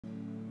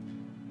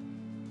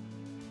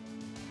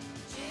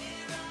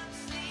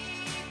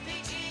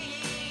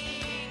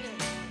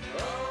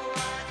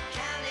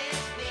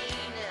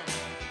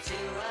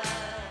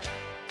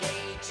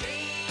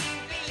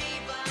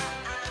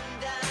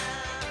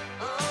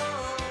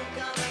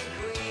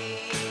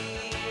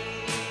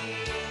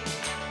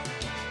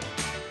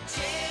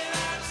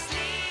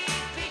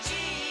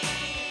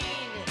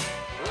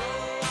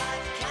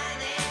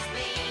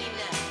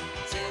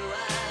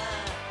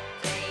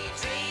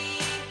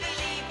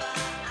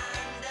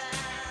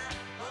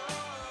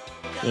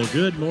Well,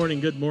 good morning,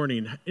 good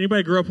morning.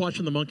 Anybody grow up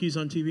watching the Monkees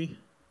on TV?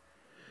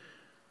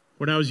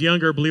 When I was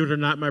younger, believe it or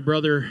not, my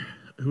brother,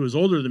 who was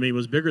older than me,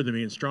 was bigger than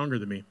me and stronger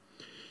than me.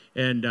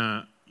 And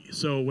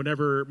so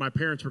whenever my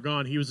parents were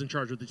gone, he was in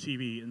charge of the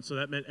TV. And so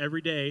that meant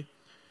every day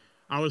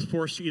I was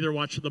forced to either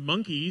watch the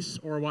Monkees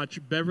or watch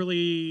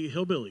Beverly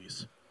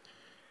Hillbillies.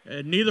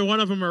 And neither one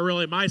of them are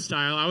really my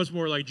style. I was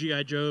more like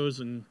G.I. Joes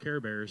and Care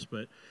Bears.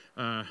 But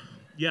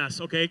yes,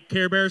 okay,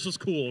 Care Bears was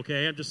cool,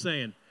 okay? I'm just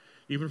saying,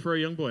 even for a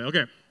young boy.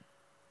 Okay.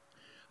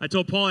 I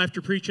told Paul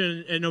after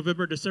preaching in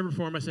November, December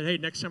for him, I said, hey,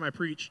 next time I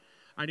preach,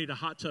 I need a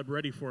hot tub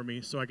ready for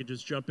me so I can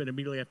just jump in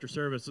immediately after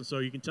service. And so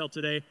you can tell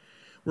today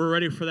we're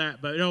ready for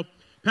that. But, you know,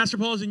 Pastor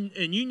Paul's in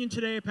Union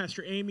today.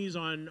 Pastor Amy's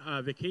on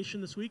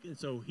vacation this week, and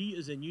so he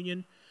is in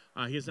Union.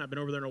 He has not been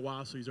over there in a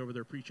while, so he's over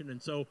there preaching.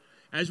 And so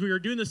as we were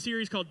doing this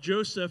series called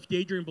Joseph,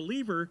 Daydream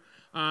Believer,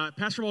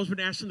 Pastor Paul's been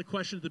asking the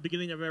question at the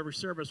beginning of every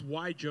service,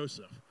 why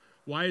Joseph?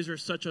 Why is there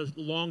such a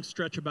long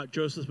stretch about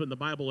Joseph in the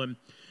Bible? And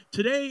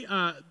today,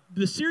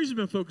 the series has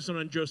been focusing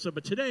on Joseph,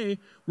 but today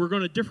we're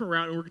going a different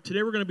route. And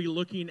today we're going to be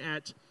looking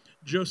at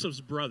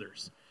Joseph's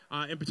brothers.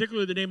 In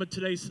particular, the name of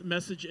today's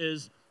message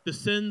is The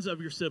Sins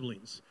of Your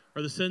Siblings,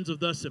 or The Sins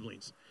of the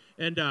Siblings.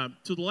 And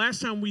so the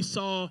last time we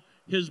saw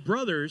his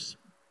brothers,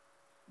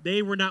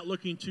 they were not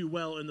looking too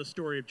well in the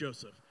story of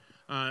Joseph.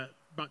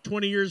 About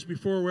 20 years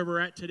before where we're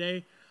at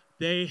today,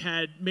 they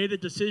had made a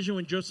decision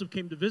when Joseph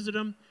came to visit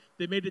them.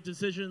 They made a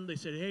decision. They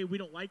said, hey, we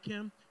don't like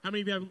him. How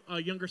many of you have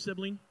a younger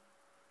sibling?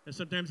 And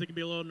sometimes they can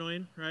be a little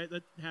annoying, right?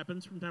 That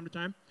happens from time to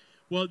time.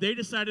 Well, they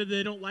decided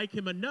they don't like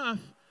him enough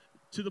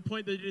to the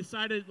point that they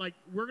decided, like,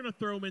 we're going to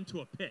throw him into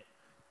a pit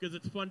because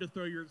it's fun to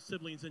throw your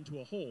siblings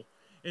into a hole.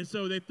 And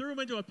so they threw him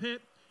into a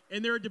pit,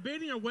 and they were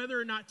debating on whether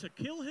or not to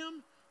kill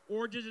him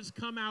or to just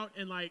come out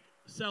and, like,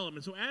 sell him.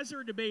 And so as they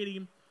were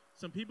debating,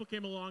 some people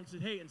came along and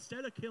said, hey,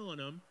 instead of killing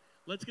him,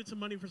 let's get some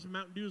money for some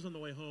Mountain Dews on the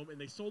way home.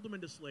 And they sold him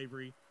into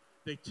slavery.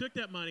 They took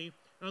that money,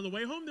 and on the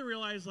way home, they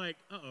realized, like,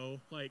 uh-oh,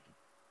 like,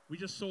 we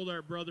just sold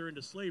our brother into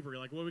slavery.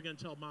 Like, what are we going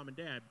to tell mom and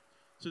dad?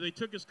 So they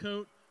took his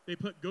coat, they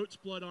put goat's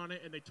blood on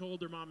it, and they told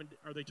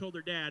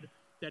their dad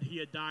that he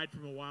had died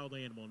from a wild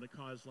animal, and it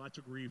caused lots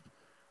of grief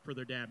for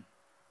their dad.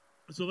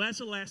 So that's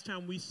the last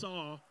time we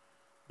saw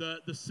the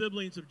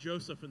siblings of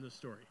Joseph in this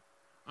story.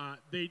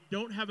 They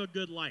don't have a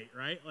good light,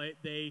 right? Like,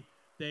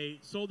 they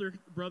sold their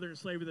brother in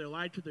slavery. They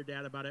lied to their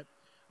dad about it.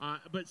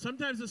 But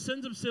sometimes the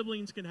sins of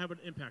siblings can have an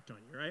impact on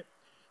you, right?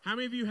 How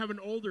many of you have an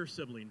older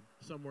sibling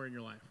somewhere in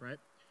your life, right?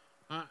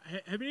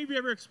 Have any of you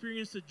ever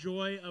experienced the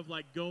joy of,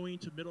 like, going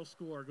to middle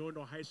school or going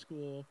to a high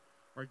school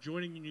or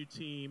joining a new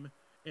team,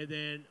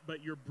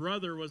 but your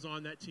brother was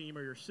on that team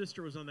or your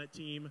sister was on that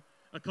team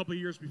a couple of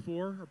years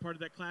before or part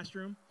of that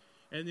classroom,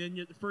 and then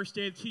the first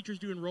day the teacher's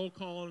doing roll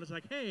call, and it's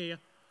like, hey,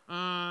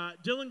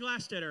 Dylan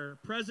Glastetter,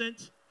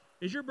 present.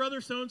 Is your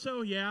brother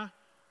so-and-so? Yeah.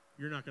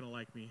 You're not going to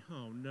like me.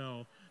 Oh,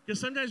 no. Because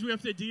sometimes we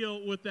have to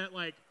deal with that,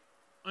 like,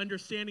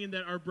 understanding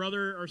that our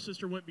brother or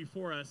sister went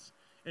before us,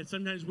 and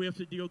sometimes we have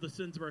to deal with the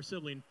sins of our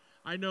sibling.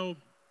 I know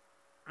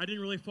I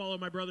didn't really follow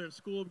my brother in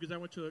school because I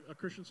went to a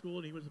Christian school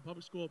and he was in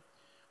public school.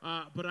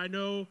 But I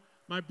know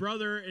my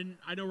brother, and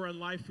I know we're on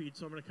live feed,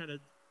 so I'm going to kind of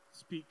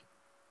speak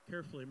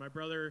carefully. My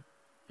brother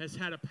has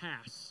had a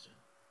past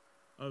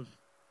of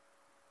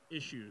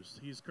issues.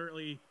 He's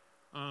currently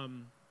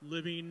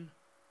living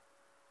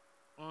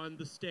on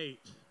the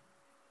state.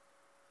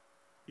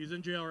 He's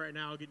in jail right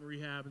now getting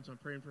rehab, and so I'm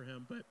praying for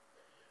him. But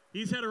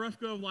he's had a rough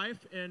go of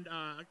life, and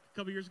a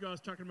couple years ago I was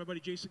talking to my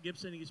buddy Jason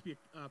Gibson. He used to be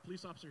a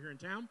police officer here in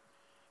town,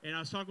 and I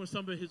was talking with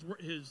some of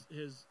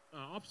his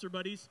officer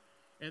buddies,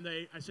 and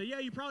I said, yeah,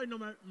 you probably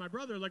know my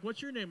brother. Like,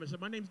 what's your name? I said,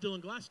 my name's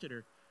Dylan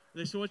Glastetter.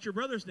 They said, what's your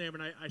brother's name?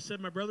 And I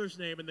said my brother's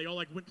name, and they all,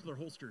 like, went to their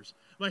holsters.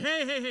 I'm like,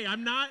 hey,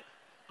 I'm not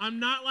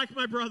like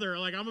my brother.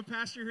 Like, I'm a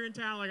pastor here in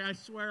town. Like, I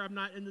swear I'm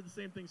not into the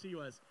same things he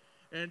was.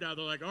 And they're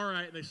like, all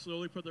right, and they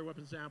slowly put their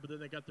weapons down, but then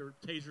they got their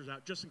tasers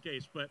out just in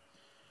case. But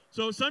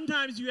so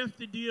sometimes you have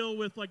to deal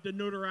with, like, the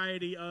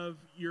notoriety of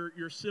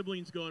your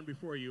siblings going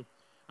before you.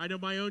 I know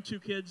my own two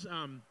kids.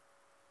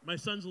 My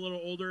son's a little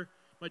older.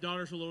 My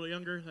daughter's a little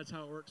younger. That's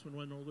how it works when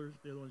one's older,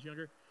 the other one's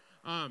younger.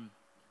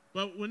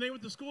 But when they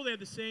went to school, they had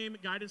the same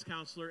guidance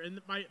counselor.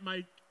 And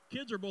my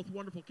kids are both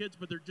wonderful kids,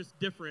 but they're just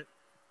different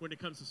when it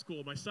comes to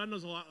school. My son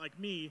was a lot like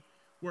me,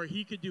 where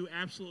he could do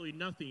absolutely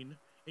nothing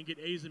and get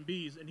A's and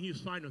B's, and he was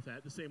fine with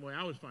that, the same way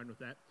I was fine with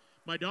that.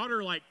 My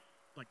daughter, like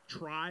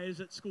tries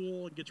at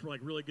school and gets,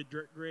 like, really good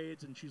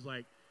grades, and she's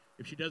like,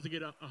 if she doesn't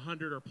get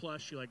 100 or plus,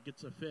 she, like,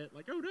 gets a fit.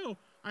 Like, oh, no,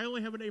 I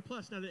only have an A+,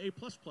 not an A++.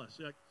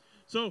 Like,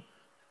 so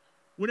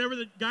whenever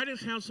the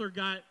guidance counselor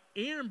got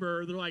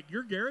Amber, they're like,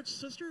 you're Garrett's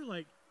sister?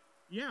 Like,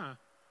 yeah.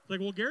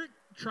 Like, well, Garrett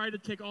tried to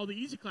take all the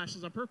easy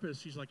classes on purpose.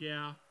 She's like,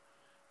 yeah.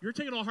 You're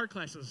taking all hard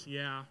classes?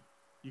 Yeah.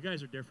 You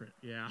guys are different.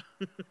 Yeah.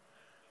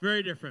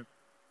 Very different.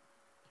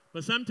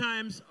 But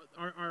sometimes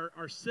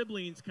our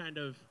siblings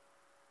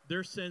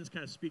their sins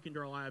kind of speak into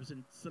our lives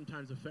and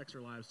sometimes affects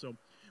our lives. So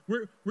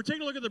we're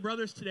taking a look at the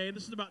brothers today.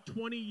 This is about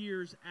 20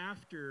 years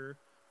after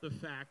the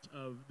fact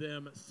of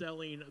them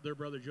selling their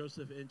brother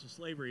Joseph into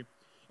slavery.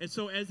 And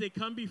so as they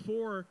come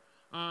before,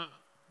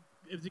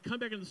 if they come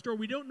back in the store,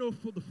 we don't know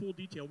the full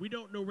detail. We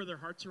don't know where their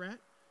hearts are at.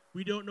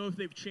 We don't know if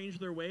they've changed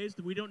their ways.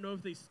 We don't know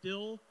if they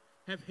still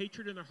have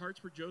hatred in their hearts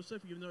for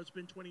Joseph, even though it's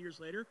been 20 years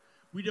later.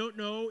 We don't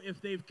know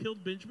if they've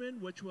killed Benjamin,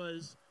 which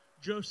was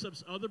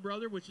Joseph's other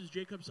brother, which is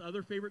Jacob's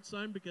other favorite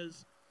son,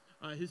 because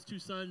his two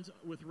sons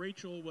with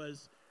Rachel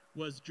was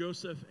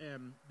Joseph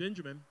and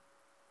Benjamin.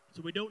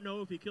 So we don't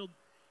know if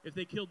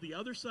they killed the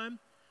other son,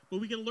 but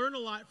we can learn a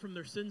lot from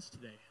their sins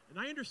today. And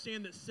I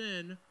understand that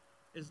sin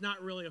is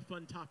not really a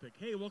fun topic.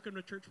 Hey, welcome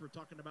to church. We're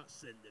talking about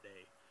sin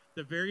today.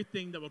 The very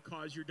thing that will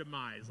cause your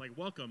demise. Like,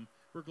 welcome.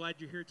 We're glad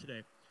you're here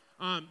today.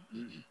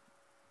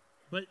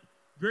 But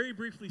very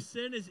briefly,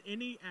 sin is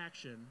any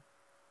action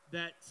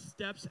that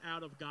steps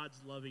out of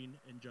God's loving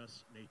and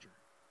just nature.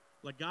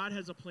 Like, God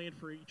has a plan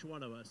for each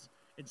one of us.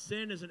 And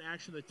sin is an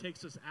action that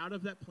takes us out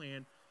of that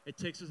plan. It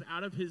takes us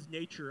out of his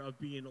nature of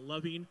being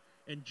loving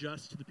and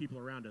just to the people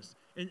around us.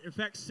 And in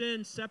fact,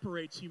 sin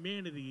separates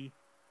humanity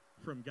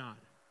from God.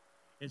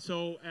 And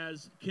so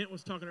as Kent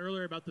was talking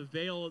earlier about the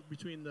veil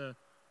between the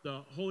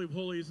Holy of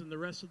Holies and the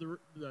rest of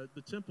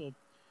the temple,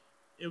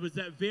 it was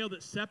that veil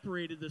that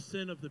separated the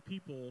sin of the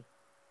people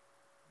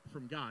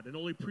from God. And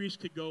only priests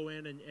could go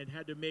in and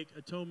had to make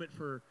atonement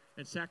for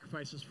and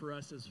sacrifices for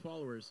us as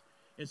followers.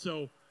 And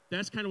so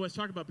that's kind of what it's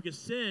talking about, because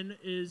sin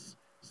is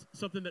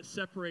something that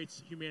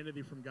separates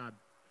humanity from God.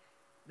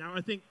 Now,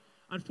 I think,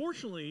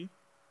 unfortunately,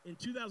 in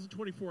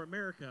 2024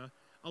 America,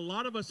 a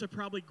lot of us have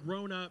probably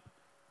grown up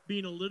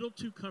being a little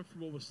too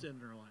comfortable with sin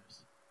in our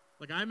lives.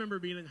 Like, I remember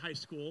being in high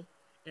school,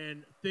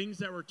 and things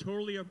that were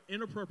totally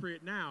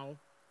inappropriate now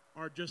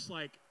are just,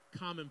 like,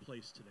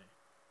 commonplace today.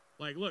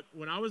 Like, look,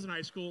 when I was in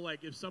high school,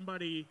 like, if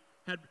somebody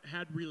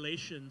had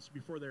relations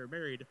before they were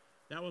married,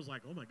 that was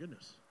like, oh, my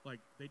goodness. Like,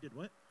 they did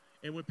what?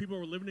 And when people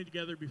were living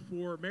together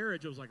before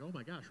marriage, it was like, oh,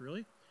 my gosh,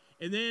 really?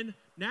 And then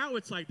now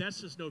it's like,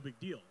 that's just no big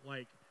deal.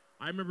 Like,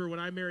 I remember when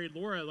I married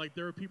Laura, like,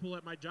 there were people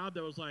at my job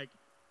that was like,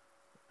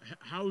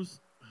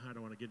 I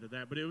don't want to get into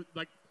that, but it was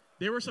like,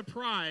 they were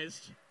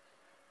surprised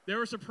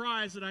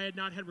that I had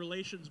not had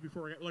relations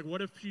before. Like,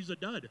 what if she's a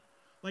dud?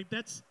 Like,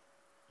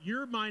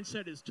 your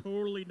mindset is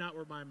totally not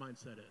where my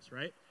mindset is,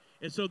 right?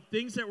 And so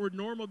things that were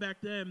normal back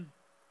then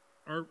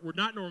were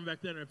not normal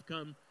back then and have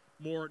become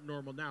more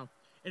normal now.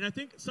 And I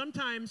think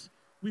sometimes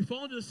we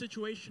fall into a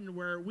situation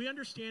where we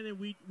understand and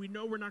we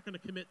know we're not going to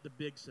commit the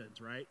big sins,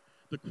 right?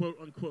 The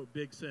quote-unquote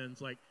big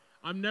sins. Like,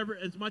 I'm never,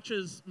 as much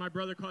as my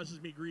brother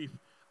causes me grief,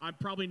 I'm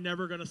probably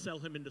never going to sell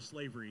him into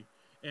slavery.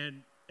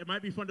 And it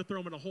might be fun to throw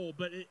him in a hole,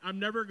 but I'm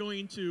never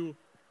going to,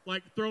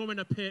 like, throw him in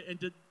a pit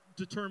and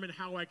determine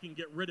how I can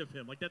get rid of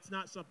him. Like, that's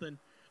not something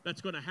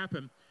that's going to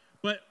happen.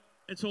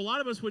 And so a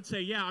lot of us would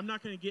say, yeah, I'm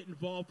not going to get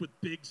involved with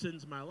big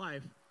sins in my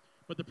life.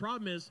 But the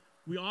problem is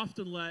we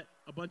often let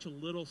a bunch of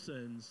little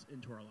sins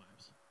into our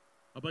lives.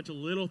 A bunch of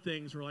little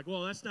things. We're like,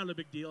 well, that's not a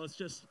big deal. It's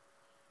just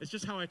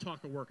how I talk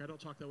at work. I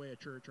don't talk that way at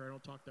church, or I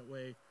don't talk that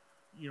way,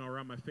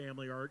 around my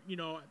family, or,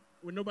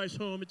 when nobody's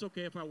home, it's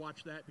okay if I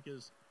watch that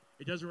because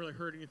it doesn't really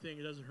hurt anything.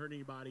 It doesn't hurt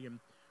anybody. And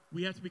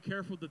we have to be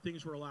careful of the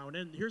things we're allowing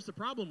in. Here's the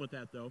problem with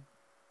that, though.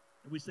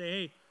 We say,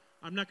 hey,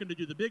 I'm not going to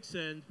do the big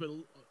sins, but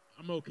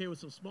I'm okay with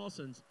some small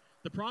sins.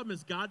 The problem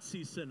is God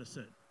sees sin as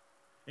sin.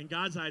 In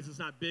God's eyes, it's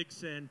not big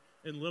sin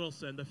and little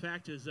sin. The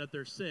fact is that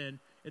there's sin,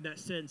 and that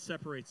sin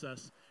separates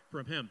us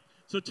from him.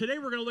 So today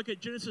we're going to look at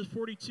Genesis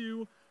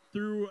 42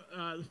 through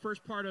the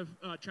first part of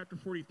chapter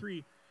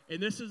 43.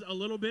 And this is a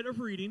little bit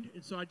of reading,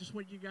 and so I just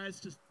want you guys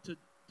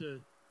to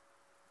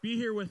be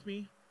here with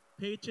me,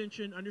 pay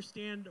attention,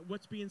 understand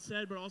what's being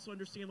said, but also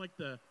understand, like,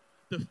 the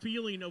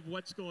feeling of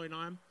what's going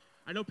on.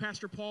 I know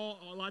Pastor Paul,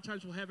 a lot of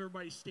times, will have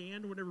everybody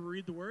stand whenever we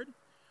read the word.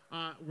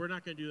 We're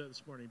not going to do that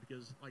this morning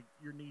because, like,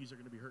 your knees are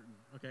going to be hurting.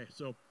 Okay,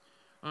 so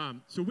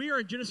we are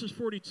in Genesis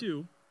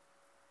 42,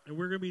 and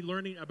we're going to be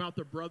learning about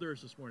the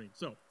brothers this morning.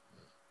 So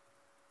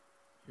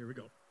here we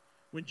go.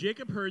 When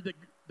Jacob heard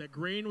that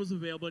grain was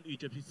available in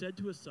Egypt, he said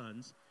to his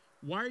sons,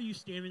 "Why are you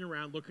standing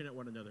around looking at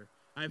one another?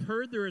 I've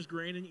heard there is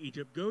grain in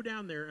Egypt. Go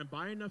down there and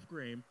buy enough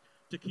grain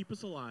to keep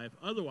us alive.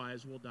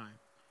 Otherwise, we'll die."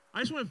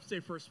 I just want to say,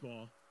 first of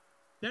all,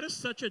 that is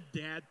such a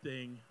dad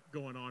thing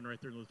going on right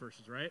there in those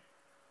verses, right?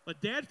 Like,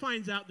 dad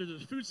finds out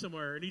there's food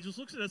somewhere, and he just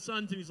looks at his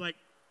sons, and he's like,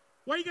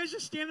 why are you guys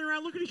just standing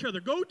around looking at each other?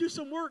 Go do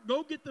some work.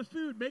 Go get the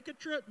food. Make a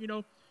trip,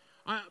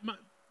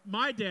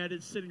 My dad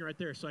is sitting right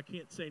there, so I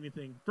can't say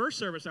anything. First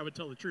service, I would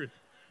tell the truth.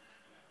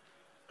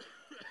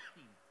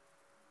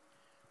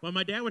 Well,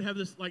 my dad would have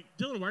this, like,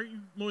 Dylan, why are you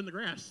mowing the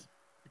grass?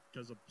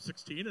 Because I'm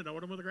 16 and I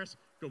want to mow the grass.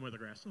 Go mow the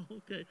grass.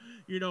 Oh, okay.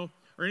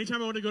 Or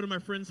anytime I want to go to my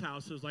friend's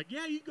house, it was like,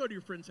 yeah, you can go to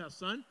your friend's house,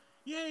 son.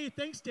 Yay,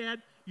 thanks,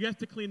 Dad. You have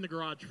to clean the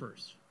garage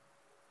first.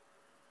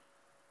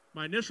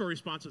 My initial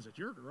response is, it's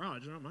your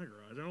garage, not my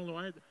garage. I don't know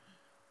why.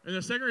 And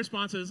the second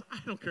response is, I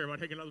don't care about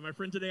hanging out with my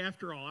friend today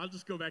after all. I'll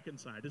just go back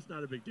inside. It's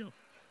not a big deal.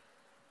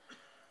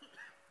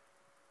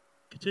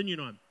 Continuing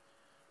on.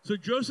 So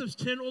Joseph's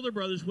 10 older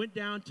brothers went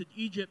down to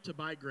Egypt to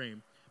buy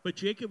grain, but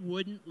Jacob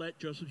wouldn't let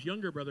Joseph's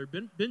younger brother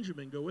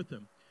Benjamin go with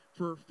him,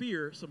 for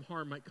fear some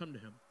harm might come to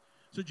him.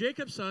 So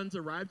Jacob's sons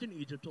arrived in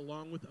Egypt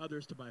along with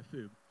others to buy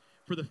food,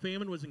 for the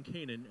famine was in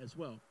Canaan as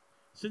well.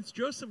 Since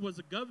Joseph was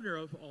the governor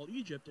of all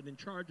Egypt and in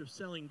charge of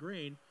selling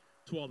grain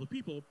to all the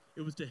people,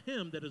 it was to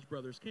him that his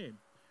brothers came.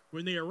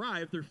 When they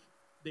arrived,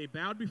 they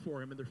bowed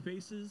before him with their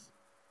faces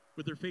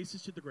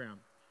to the ground.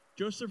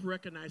 Joseph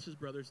recognized his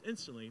brothers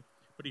instantly,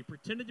 but he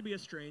pretended to be a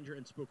stranger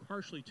and spoke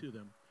harshly to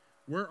them.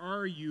 "Where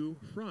are you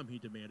from?" he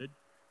demanded.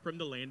 "From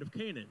the land of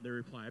Canaan," they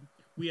replied.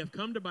 "We have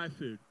come to buy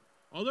food."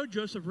 Although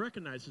Joseph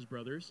recognized his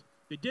brothers,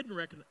 they didn't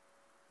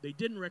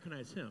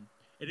recognize him,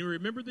 and he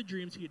remembered the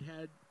dreams he had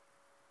had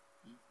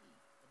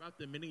about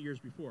them many years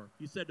before.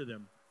 He said to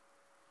them,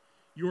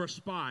 "You are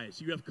spies.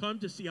 You have come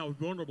to see how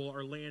vulnerable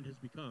our land has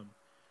become."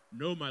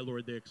 "No, my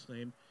lord," they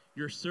exclaimed.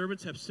 "Your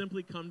servants have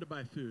simply come to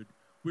buy food.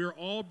 We are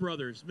all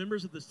brothers,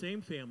 members of the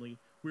same family.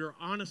 We are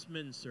honest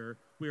men, sir.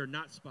 We are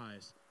not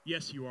spies."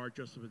 "Yes, you are,"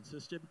 Joseph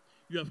insisted.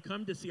 "You have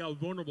come to see how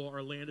vulnerable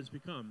our land has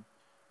become."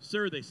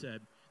 "Sir," they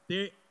said,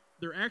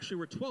 there actually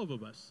were 12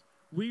 of us.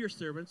 We, your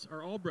servants,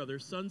 are all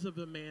brothers, sons of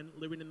a man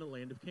living in the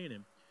land of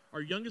Canaan.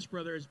 Our youngest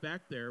brother is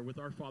back there with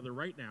our father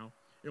right now,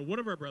 and one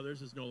of our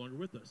brothers is no longer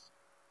with us."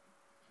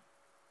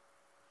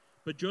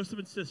 But Joseph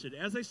insisted,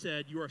 "As I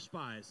said, you are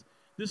spies.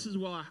 This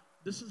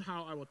is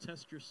how I will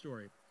test your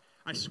story.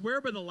 I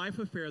swear by the life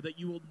of Pharaoh that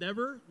you will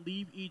never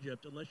leave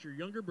Egypt unless your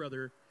younger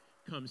brother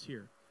comes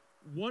here.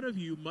 One of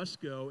you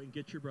must go and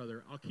get your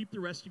brother. I'll keep the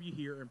rest of you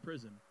here in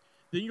prison.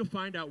 Then you'll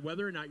find out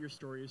whether or not your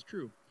story is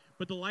true.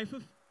 But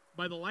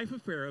by the life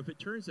of Pharaoh, if it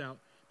turns out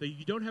that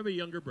you don't have a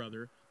younger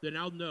brother, then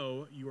I'll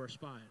know you are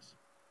spies."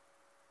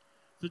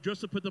 So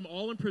Joseph put them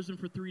all in prison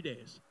for 3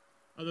 days.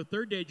 On the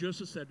third day,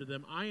 Joseph said to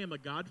them, "I am a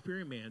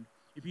God-fearing man.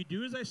 If you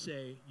do as I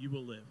say, you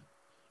will live.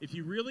 If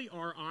you really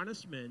are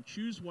honest men,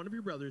 choose one of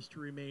your brothers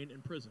to remain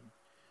in prison.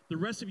 The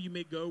rest of you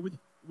may go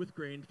with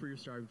grain for your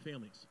starving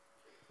families.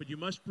 But you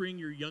must bring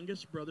your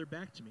youngest brother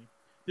back to me.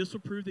 This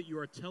will prove that you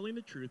are telling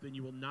the truth and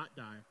you will not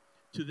die."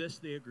 To this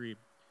they agreed.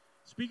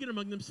 Speaking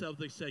among themselves,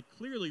 they said,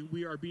 "Clearly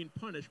we are being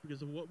punished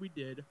because of what we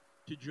did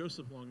to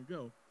Joseph long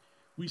ago.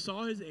 We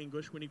saw his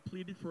anguish when he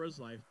pleaded for his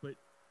life, but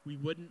we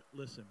wouldn't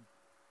listen.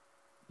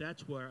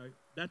 That's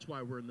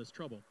why we're in this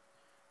trouble."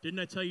 "Didn't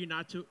I tell you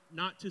not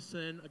to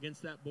sin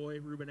against that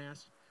boy?" Reuben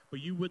asked. "But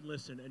you wouldn't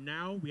listen, and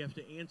now we have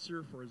to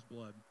answer for his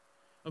blood."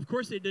 Of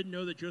course they didn't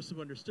know that Joseph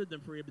understood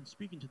them, for he had been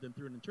speaking to them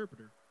through an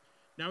interpreter.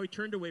 Now he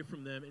turned away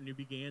from them, and he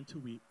began to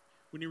weep.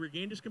 When he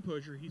regained his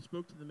composure, he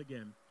spoke to them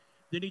again.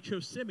 Then he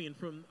chose Simeon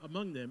from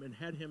among them and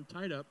had him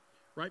tied up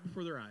right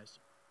before their eyes.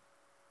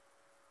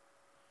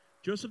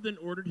 Joseph then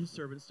ordered his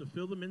servants to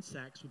fill them in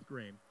sacks with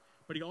grain,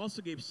 but he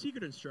also gave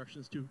secret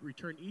instructions to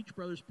return each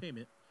brother's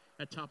payment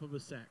at top of a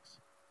sack.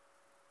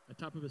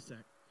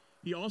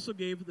 He also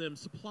gave them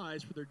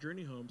supplies for their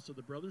journey home, so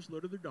the brothers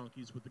loaded their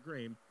donkeys with the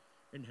grain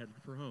and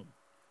headed for home.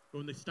 But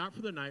when they stopped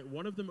for the night,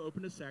 one of them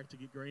opened a sack to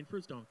get grain for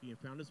his donkey and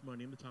found his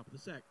money in the top of the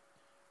sack.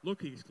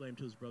 "Look," he exclaimed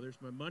to his brothers,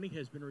 "my money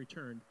has been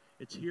returned.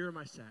 It's here in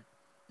my sack."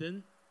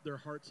 Then their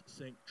hearts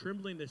sank.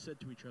 Trembling, they said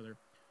to each other,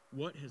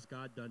 "What has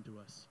God done to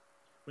us?"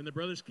 When the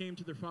brothers came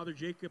to their father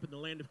Jacob in the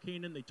land of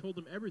Canaan, they told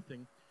him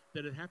everything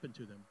that had happened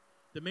to them.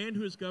 "The man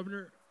who is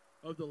governor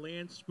of the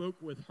land spoke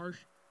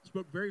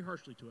very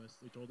harshly to us,"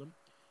 they told him.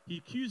 "He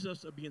accused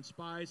us of being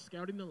spies,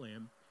 scouting the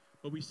land.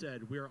 But we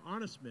said, 'We are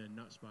honest men,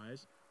 not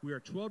spies. We are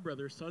 12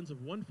 brothers, sons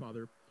of one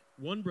father.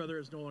 One brother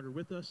is no longer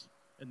with us,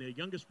 and the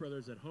youngest brother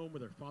is at home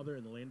with our father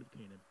in the land of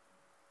Canaan.'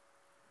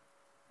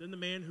 Then the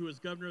man who was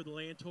governor of the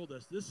land told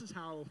us, 'This is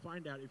how I will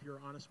find out if you are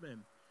honest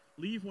men.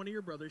 Leave one of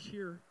your brothers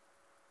here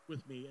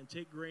with me and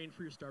take grain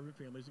for your starving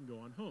families and go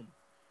on home.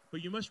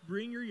 But you must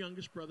bring your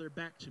youngest brother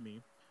back to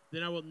me.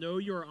 Then I will know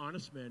you are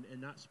honest men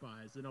and not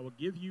spies. Then I will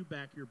give you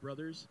back your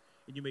brothers,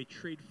 and you may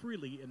trade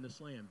freely in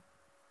this land.'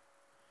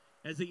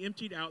 As they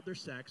emptied out their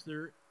sacks,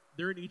 there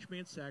in each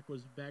man's sack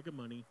was a bag of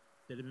money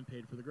that had been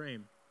paid for the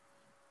grain.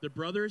 The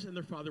brothers and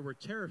their father were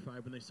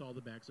terrified when they saw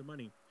the bags of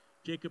money.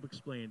 Jacob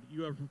explained,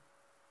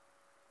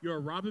 You are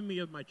robbing me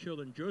of my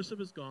children. Joseph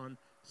is gone,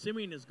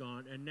 Simeon is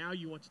gone, and now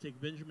you want to take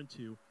Benjamin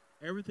too.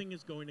 Everything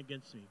is going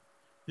against me."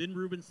 Then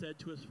Reuben said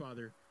to his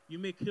father, "You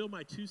may kill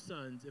my 2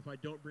 sons if I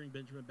don't bring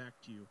Benjamin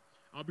back to you.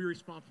 I'll be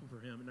responsible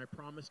for him, and I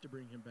promise to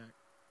bring him back."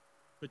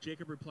 But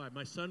Jacob replied,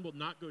 "My son will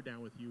not go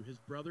down with you. His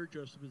brother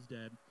Joseph is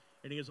dead,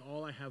 and he is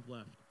all I have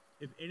left.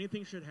 If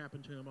anything should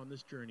happen to him on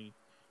this journey,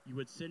 you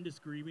would send this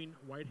grieving,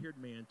 white-haired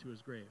man to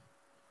his grave."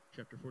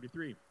 Chapter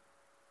 43.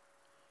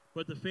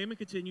 But the famine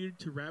continued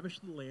to ravish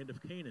the land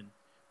of Canaan.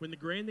 When the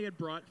grain they had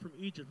brought from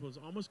Egypt was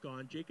almost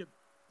gone, Jacob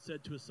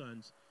said to his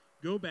sons,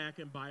 "Go back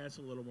and buy us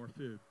a little more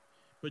food."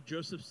 But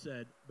Judah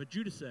said,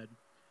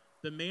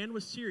 "The man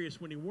was serious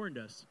when he warned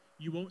us.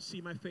 You won't see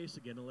my face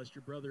again unless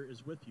your brother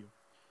is with you.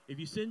 If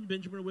you send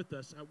Benjamin with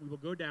us, we will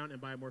go down and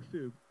buy more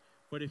food.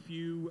 But if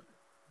you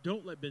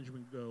don't let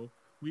Benjamin go,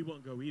 we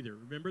won't go either."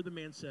 Remember, the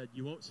man said,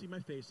 "You won't see my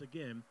face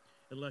again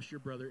unless your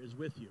brother is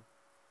with you."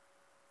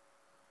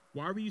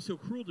 "Why were you so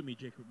cruel to me?"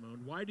 Jacob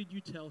moaned. "Why did you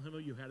tell him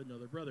you had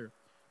another brother?"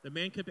 The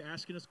man kept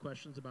asking us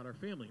questions about our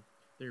family.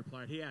 They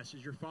replied, he asked,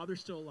 "Is your father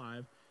still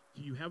alive?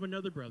 Do you have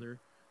another brother?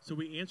 So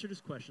we answered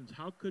his questions.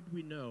 How could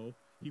we know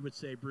he would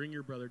say, bring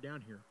your brother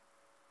down here?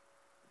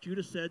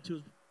 Judah said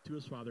to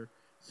his father,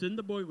 send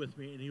the boy with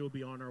me, and he will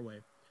be on our way.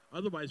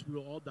 Otherwise, we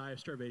will all die of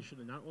starvation,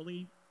 and not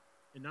only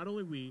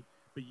we,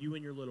 but you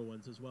and your little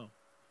ones as well.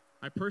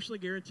 I personally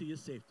guarantee his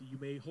safety. You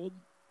may hold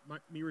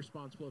me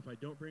responsible if I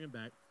don't bring him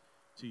back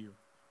to you.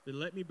 Then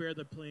let me bear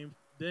the blame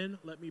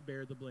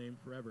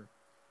forever.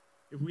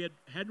 If we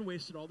hadn't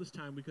wasted all this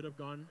time, we could have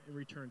gone and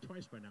returned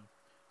twice by now.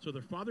 So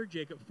their father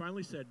Jacob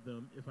finally said to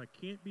them, if it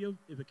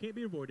can't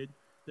be avoided,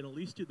 then at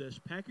least do this: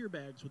 pack your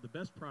bags with the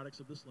best products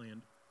of this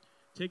land.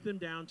 Take them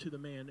down to the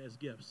man as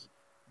gifts: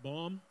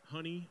 balm,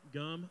 honey,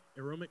 gum,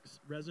 aromatic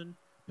resin,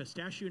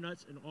 pistachio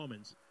nuts, and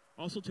almonds.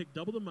 Also take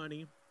double the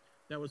money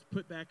that was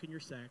put back in your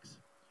sacks,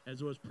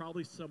 as it was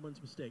probably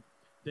someone's mistake.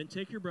 Then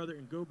take your brother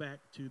and go back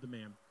to the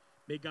man.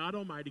 May God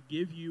Almighty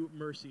give you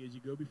mercy as you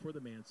go before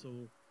the man, so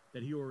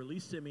that he will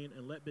release Simeon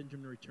and let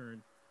Benjamin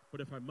return. But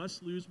if I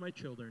must lose my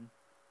children,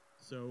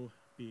 so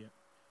be it.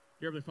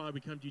 Dear Heavenly Father,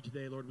 we come to you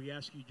today, Lord. We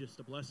ask you just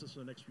to bless us for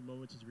the next few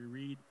moments as we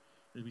read,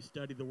 as we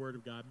study the Word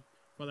of God.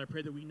 Father, I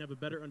pray that we can have a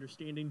better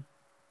understanding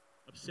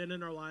of sin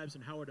in our lives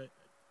and how it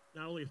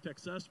not only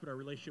affects us, but our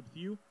relationship with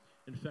you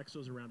and affects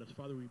those around us.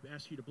 Father, we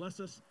ask you to bless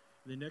us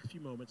in the next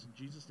few moments. In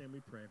Jesus' name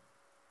we pray.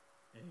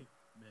 Amen.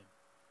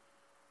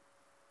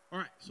 All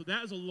right, so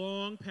that is a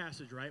long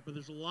passage, right? But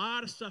there's a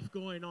lot of stuff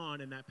going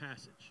on in that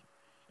passage.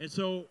 And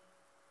so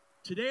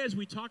today, as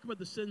we talk about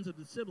the sins of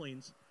the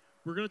siblings,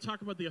 we're going to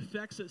talk about the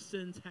effects that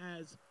sin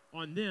has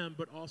on them,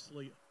 but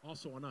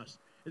also on us.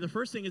 And the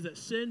first thing is that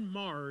sin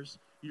mars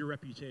your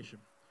reputation.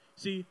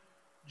 See,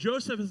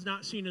 Joseph has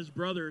not seen his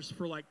brothers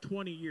for like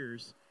 20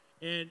 years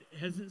and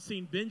hasn't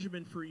seen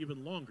Benjamin for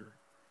even longer.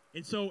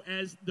 And so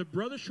as the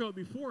brothers show up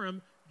before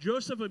him,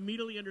 Joseph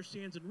immediately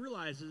understands and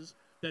realizes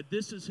that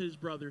this is his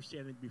brother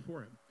standing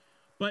before him.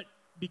 But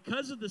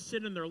because of the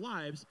sin in their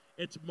lives,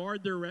 it's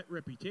marred their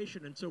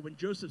reputation. And so when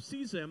Joseph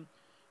sees them,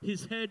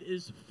 his head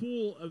is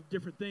full of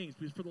different things.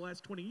 Because for the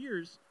last 20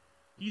 years,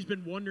 he's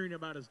been wondering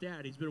about his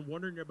dad. He's been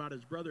wondering about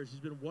his brothers. He's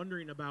been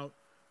wondering about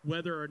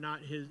whether or not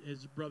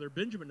his brother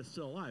Benjamin is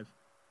still alive.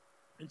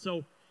 And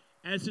so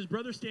as his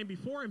brothers stand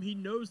before him, he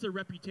knows the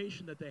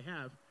reputation that they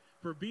have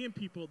for being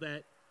people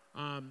that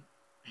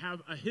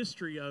have a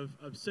history of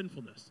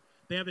sinfulness.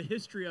 They have a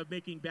history of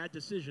making bad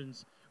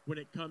decisions when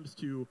it comes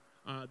to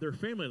their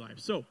family life.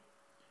 So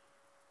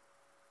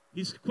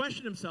he's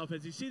questioned himself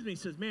as he sees me. He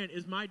says, man,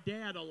 is my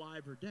dad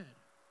alive or dead?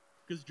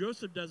 Because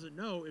Joseph doesn't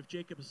know if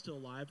Jacob is still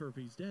alive or if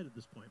he's dead at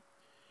this point.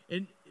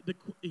 And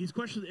he's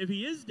questioned, if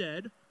he is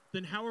dead,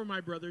 then how are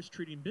my brothers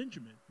treating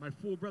Benjamin, my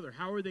full brother?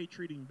 How are they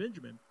treating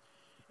Benjamin?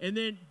 And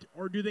then,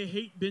 or do they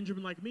hate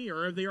Benjamin like me?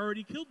 Or have they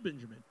already killed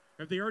Benjamin?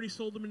 Have they already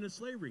sold him into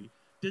slavery?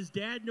 Does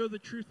dad know the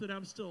truth that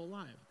I'm still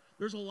alive?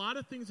 There's a lot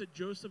of things that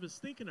Joseph is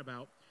thinking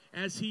about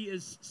as he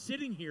is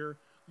sitting here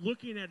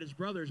looking at his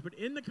brothers. But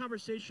in the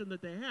conversation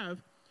that they have,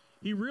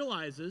 he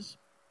realizes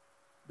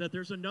that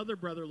there's another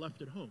brother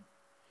left at home.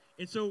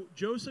 And so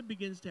Joseph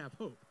begins to have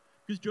hope.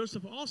 Because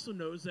Joseph also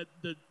knows that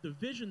the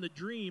vision, the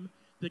dream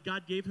that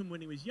God gave him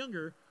when he was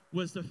younger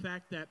was the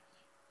fact that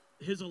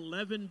his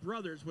 11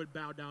 brothers would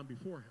bow down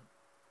before him.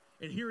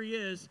 And here he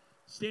is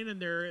standing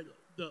there,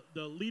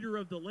 the leader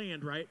of the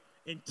land, right?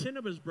 And 10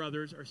 of his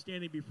brothers are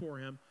standing before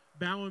him,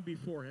 bowing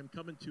before him,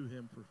 coming to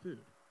him for food.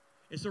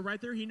 And so right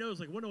there he knows,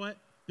 like, you know what?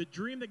 The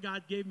dream that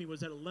God gave me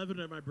was that 11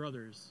 of my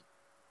brothers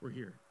were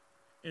here.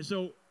 And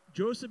so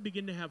Joseph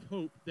began to have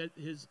hope that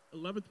his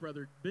 11th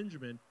brother,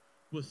 Benjamin,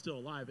 was still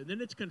alive. And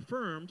then it's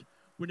confirmed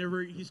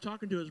whenever he's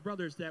talking to his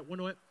brothers that, you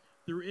know what?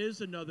 There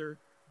is another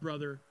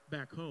brother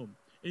back home.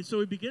 And so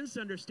he begins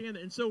to understand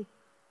that. And so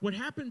what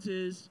happens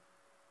is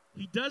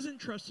he doesn't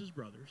trust his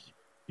brothers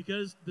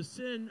because the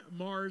sin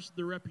mars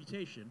the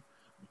reputation.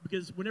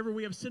 Because whenever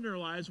we have sin in our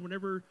lives,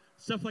 whenever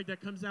stuff like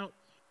that comes out,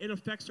 it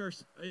affects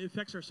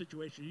our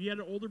situation. You had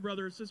an older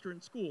brother or sister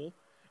in school,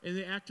 and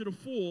they acted a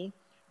fool.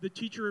 The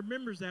teacher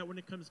remembers that when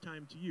it comes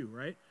time to you,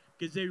 right?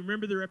 Because they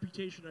remember the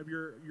reputation of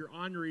your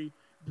honorary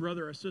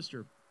brother or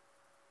sister.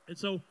 And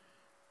so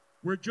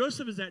where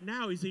Joseph is at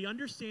now is he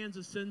understands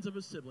the sins of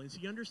his siblings.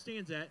 He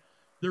understands that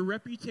their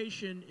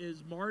reputation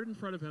is marred in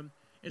front of him.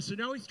 And so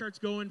now he starts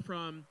going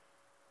from,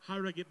 how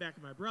do I get back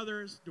at my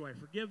brothers? Do I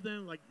forgive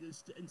them? Like,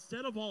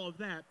 instead of all of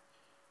that,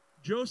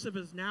 Joseph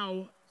has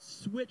now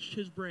switched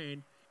his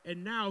brain,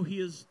 and now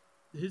his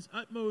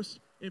utmost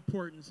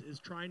importance is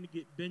trying to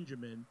get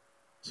Benjamin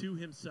to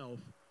himself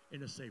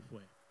in a safe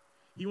way.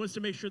 He wants to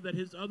make sure that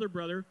his other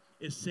brother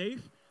is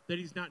safe, that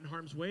he's not in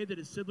harm's way, that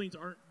his siblings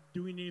aren't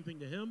doing anything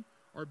to him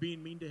or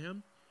being mean to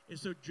him. And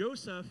so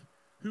Joseph,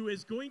 who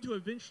is going to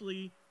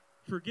eventually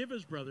forgive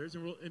his brothers,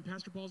 and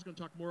Pastor Paul's going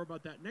to talk more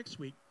about that next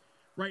week,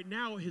 right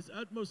now his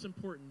utmost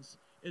importance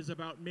is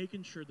about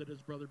making sure that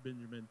his brother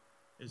Benjamin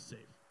is safe.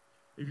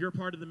 If you're a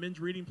part of the men's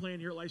reading plan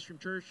here at Livestream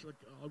Church, like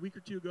a week or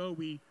two ago,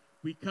 we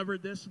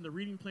covered this in the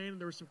reading plan, and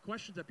there were some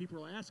questions that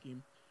people were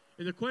asking.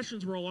 And the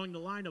questions were along the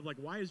line of, like,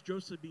 why is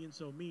Joseph being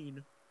so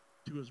mean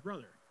to his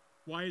brother?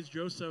 Why is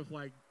Joseph,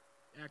 like,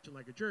 acting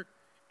like a jerk?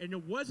 And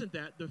it wasn't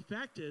that. The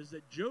fact is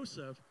that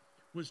Joseph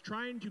was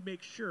trying to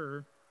make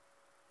sure,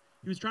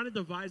 he was trying to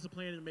devise a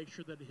plan to make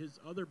sure that his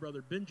other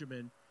brother,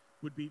 Benjamin,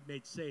 would be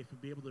made safe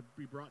and be able to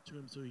be brought to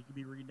him so he could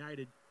be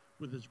reunited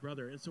with his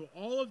brother. And so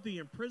all of the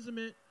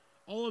imprisonment,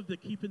 all of the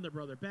keeping the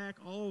brother back,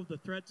 all of the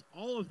threats,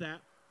 all of that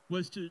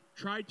was to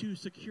try to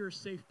secure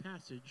safe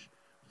passage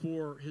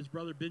for his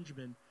brother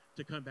Benjamin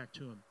to come back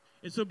to him.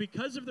 And so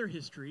because of their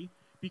history,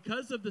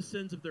 because of the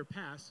sins of their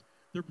past,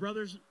 their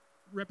brother's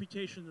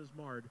reputation is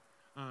marred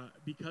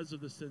because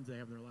of the sins they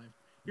have in their life.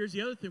 Here's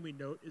the other thing we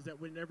note is that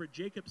whenever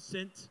Jacob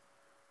sent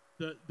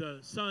the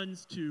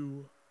sons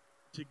to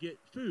get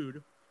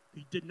food,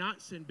 he did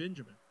not send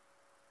Benjamin.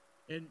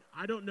 And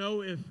I don't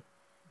know if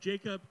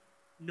Jacob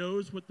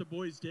knows what the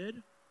boys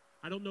did.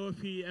 I don't know if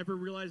he ever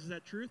realizes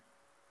that truth.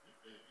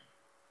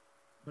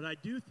 But I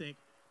do think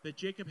that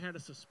Jacob had a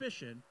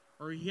suspicion,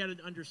 or he had an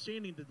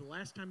understanding that the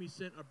last time he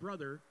sent a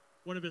brother,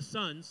 one of his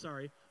sons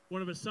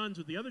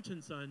with the other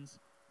 10 sons,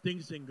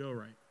 things didn't go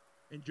right.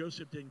 And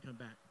Joseph didn't come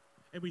back.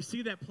 And we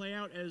see that play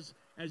out as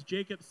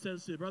Jacob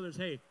says to the brothers,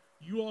 hey,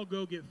 you all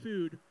go get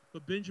food,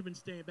 but Benjamin's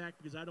staying back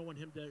because I don't want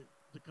him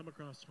to come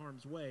across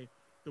harm's way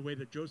the way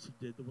that Joseph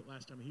did the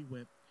last time he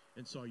went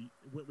and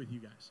went with you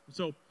guys.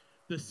 So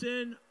the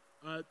sin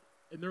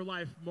in their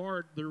life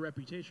marred their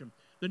reputation.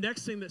 The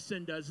next thing that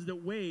sin does is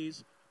it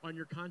weighs on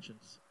your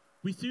conscience.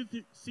 We see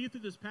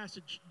through this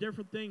passage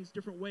different things,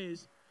 different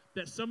ways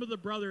that some of the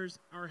brothers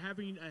are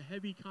having a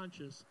heavy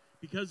conscience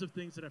because of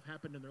things that have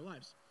happened in their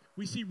lives.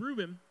 We see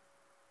Reuben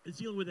is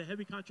dealing with a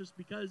heavy conscience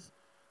because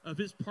of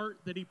his part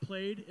that he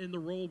played in the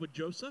role with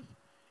Joseph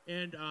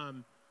and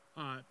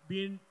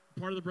being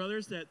part of the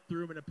brothers that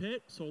threw him in a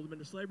pit, sold him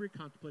into slavery,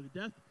 contemplated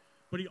death.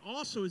 But he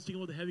also is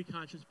dealing with a heavy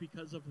conscience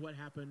because of what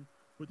happened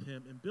with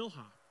him and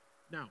Bilhah.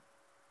 Now,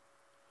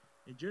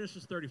 in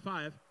Genesis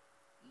 35,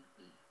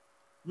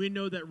 we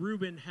know that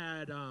Reuben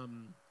had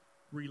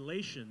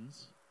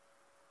relations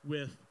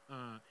with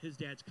his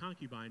dad's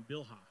concubine,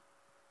 Bilhah.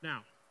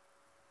 Now,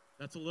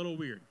 that's a little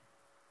weird,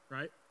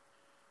 right?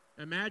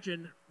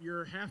 Imagine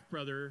your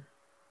half-brother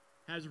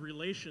has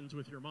relations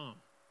with your mom.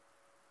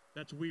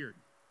 That's weird,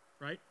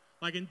 right?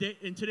 Like in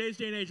today's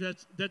day and age,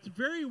 that's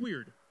very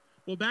weird.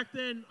 Well, back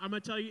then, I'm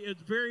going to tell you,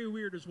 it's very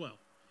weird as well.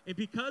 And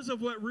because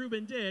of what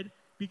Reuben did,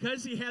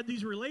 because he had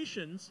these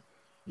relations,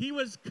 he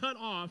was cut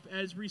off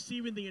as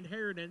receiving the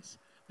inheritance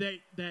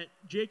that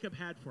Jacob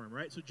had for him,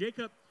 right? So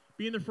Jacob,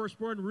 being the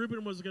firstborn,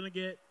 Reuben was going to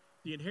get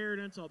the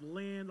inheritance, all the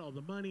land, all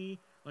the money,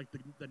 like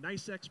the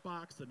nice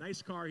Xbox, the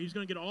nice car. He's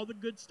going to get all the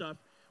good stuff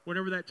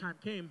whenever that time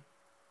came.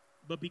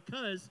 But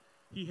because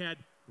he had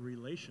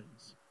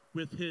relations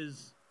with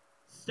his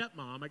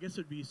stepmom, I guess it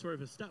would be sort of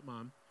his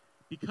stepmom,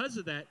 because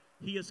of that,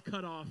 he is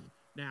cut off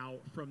now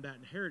from that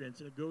inheritance,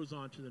 and it goes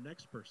on to the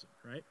next person,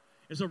 right?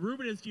 And so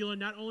Reuben is dealing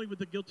not only with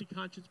the guilty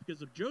conscience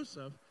because of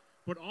Joseph,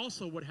 but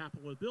also what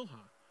happened with Bilhah.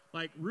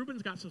 Like,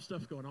 Reuben's got some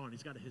stuff going on.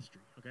 He's got a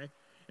history, okay?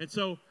 And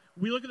so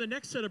we look at the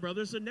next set of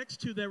brothers. The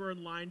next two that were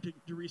in line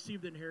to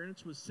receive the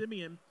inheritance was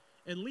Simeon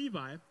and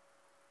Levi,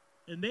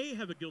 and they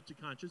have a guilty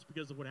conscience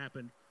because of what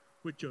happened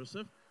with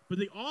Joseph, but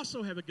they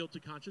also have a guilty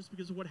conscience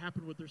because of what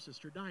happened with their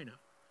sister Dinah.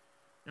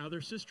 Now,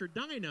 their sister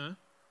Dinah,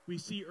 we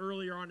see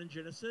earlier on in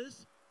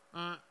Genesis,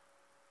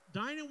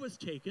 Dinah was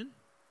taken,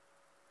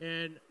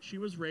 and she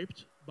was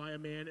raped by a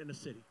man in a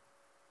city.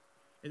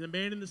 And the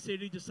man in the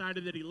city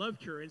decided that he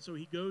loved her, and so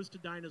he goes to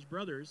Dinah's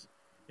brothers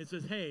and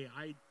says, hey,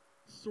 I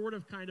sort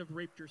of kind of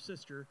raped your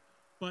sister,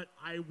 but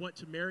I want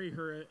to marry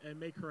her and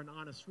make her an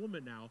honest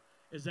woman now.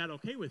 Is that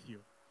okay with you?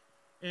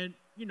 And,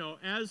 you know,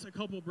 as a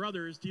couple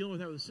brothers dealing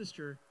with that with a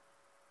sister,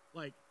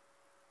 like,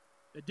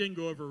 it didn't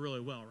go over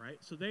really well, right?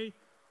 So they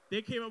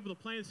came up with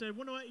a plan and said, well,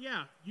 you know what?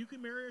 Yeah, you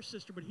can marry our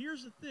sister, but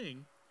here's the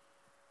thing.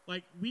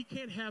 Like, we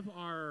can't have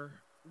our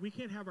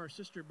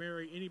sister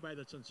marry anybody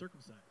that's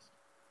uncircumcised.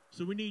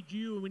 So we need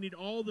you and we need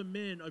all the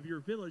men of your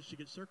village to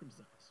get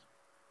circumcised.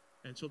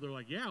 And so they're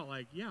like,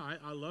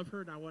 I love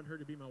her and I want her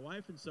to be my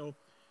wife. And so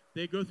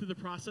they go through the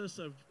process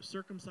of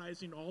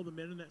circumcising all the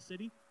men in that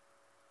city.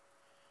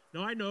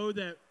 Now, I know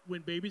that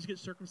when babies get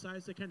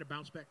circumcised, they kind of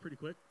bounce back pretty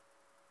quick,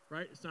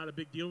 right? It's not a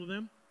big deal to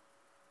them.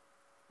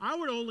 I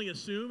would only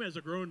assume as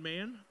a grown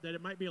man that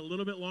it might be a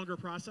little bit longer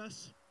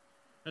process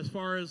as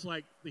far as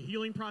like the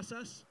healing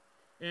process.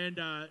 And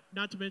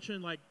not to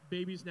mention, like,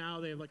 babies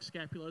now, they have like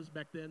scapulas.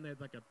 Back then, they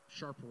had like a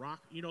sharp rock.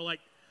 You know, like,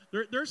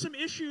 there's some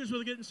issues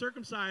with getting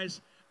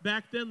circumcised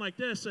back then like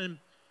this. And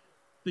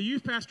the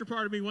youth pastor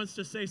part of me wants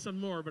to say some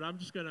more, but I'm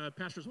just going to,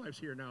 pastor's wife's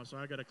here now, so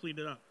I got to clean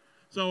it up.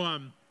 So,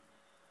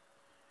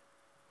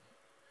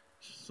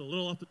 just a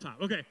little off the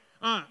top. Okay.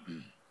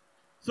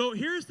 So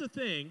here's the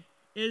thing,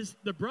 is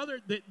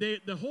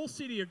the whole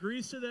city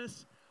agrees to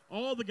this.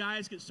 All the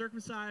guys get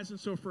circumcised, and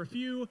so for a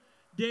few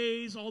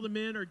days, all the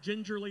men are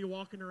gingerly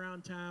walking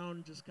around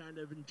town, just kind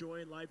of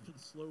enjoying life at a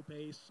slow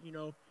pace, you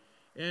know.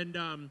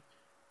 And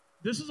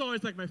this is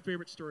always like my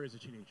favorite story as a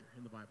teenager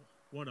in the Bible,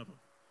 one of them.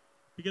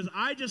 Because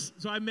I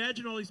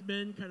imagine all these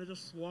men kind of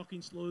just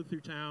walking slowly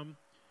through town,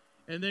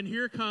 and then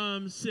here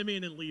comes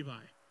Simeon and Levi.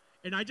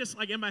 And I just,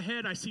 like, in my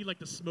head, I see like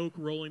the smoke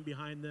rolling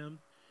behind them,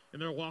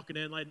 and they're walking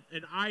in, like,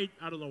 and I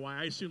don't know why,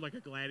 I assumed like a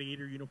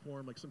gladiator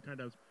uniform, like some kind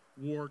of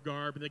war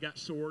garb, and they got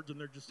swords, and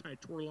they're just kind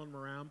of twirling them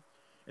around.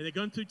 And they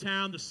go through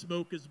town, the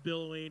smoke is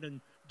billowing,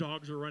 and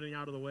dogs are running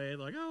out of the way. They're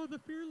like, oh, the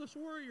fearless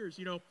warriors,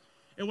 you know.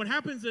 And what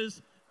happens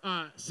is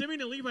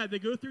Simeon and Levi, they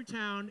go through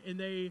town, and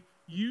they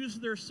use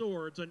their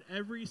swords on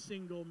every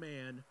single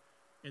man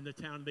in the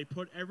town. They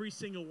put every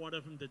single one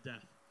of them to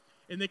death.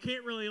 And they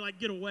can't really, like,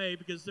 get away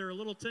because they're a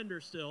little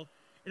tender still.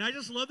 And I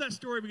just love that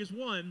story because,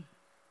 one,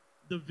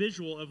 the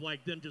visual of,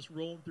 like, them just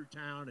rolling through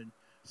town and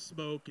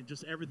smoke and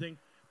just everything.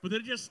 But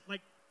then just,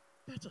 like,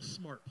 that's a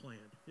smart plan.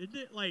 Isn't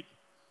it? Like,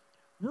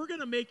 we're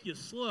going to make you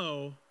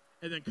slow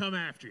and then come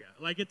after you.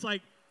 Like, it's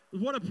like,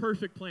 what a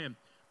perfect plan.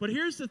 But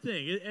here's the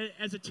thing.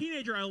 As a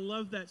teenager, I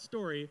love that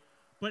story.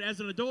 But as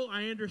an adult,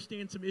 I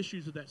understand some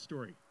issues with that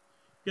story.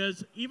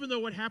 Because even though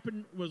what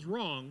happened was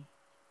wrong,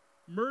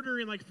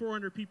 murdering like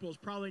 400 people is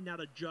probably not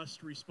a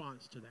just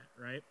response to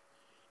that, right?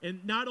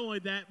 And not only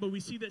that, but we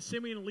see that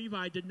Simeon and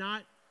Levi did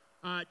not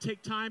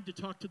take time to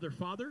talk to their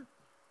father,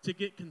 to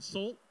get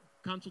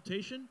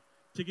consultation,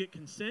 to get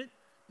consent.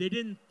 They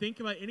didn't think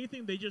about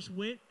anything. They just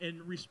went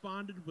and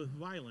responded with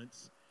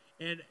violence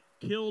and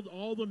killed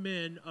all the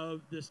men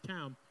of this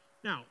town.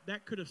 Now,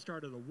 that could have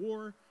started a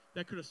war.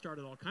 That could have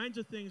started all kinds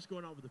of things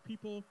going on with the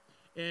people.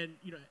 And,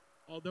 you know,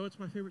 although it's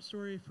my favorite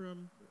story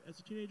from as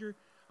a teenager,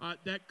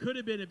 that could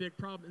have been a big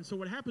problem. And so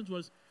what happens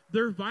was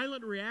their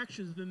violent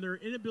reactions and their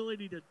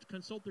inability to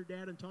consult their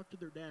dad and talk to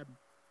their dad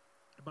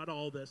about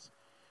all this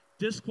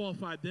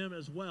disqualified them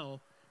as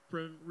well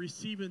from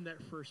receiving that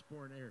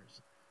firstborn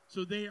heirs.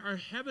 So they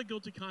have a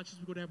guilty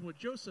conscience of what happened with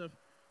Joseph,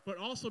 but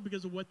also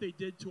because of what they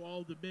did to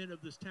all the men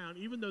of this town.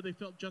 Even though they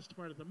felt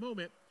justified at the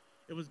moment,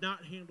 it was not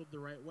handled the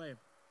right way.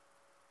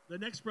 The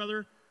next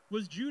brother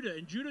was Judah,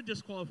 and Judah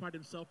disqualified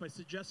himself by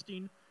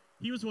suggesting,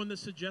 he was the one that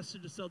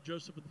suggested to sell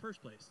Joseph in the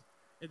first place.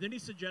 And then he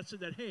suggested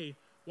that, hey,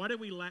 why don't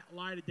we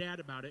lie to dad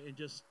about it and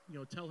just, you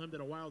know, tell him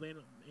that a wild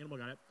animal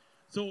got it.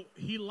 So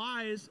he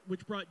lies,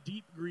 which brought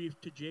deep grief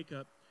to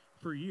Jacob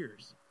for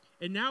years.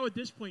 And now at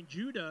this point,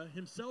 Judah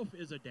himself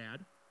is a dad,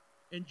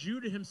 and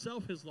Judah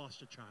himself has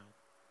lost a child.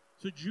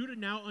 So Judah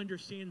now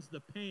understands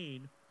the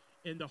pain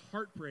and the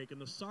heartbreak and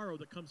the sorrow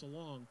that comes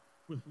along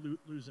with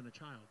losing a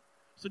child.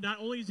 So not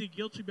only is he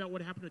guilty about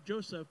what happened to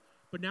Joseph,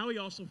 but now he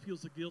also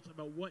feels the guilt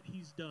about what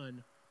he's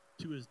done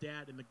to his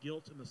dad and the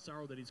guilt and the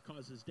sorrow that he's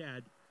caused his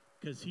dad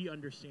because he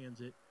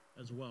understands it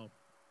as well.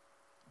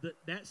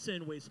 That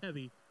sin weighs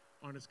heavy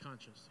on his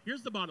conscience.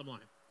 Here's the bottom line.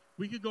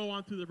 We could go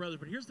on through the brothers,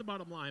 but here's the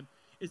bottom line,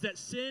 is that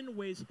sin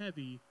weighs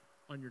heavy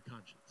on your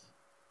conscience.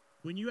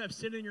 When you have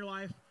sin in your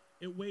life,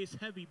 it weighs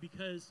heavy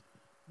because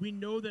we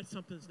know that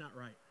something's not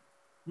right.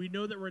 We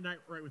know that we're not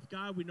right with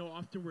God. We know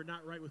often we're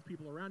not right with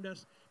people around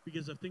us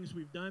because of things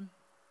we've done.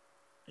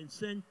 And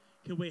sin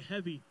can weigh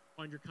heavy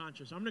on your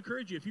conscience. I'm going to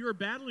encourage you, if you are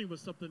battling with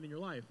something in your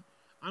life,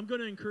 I'm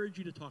going to encourage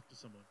you to talk to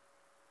someone.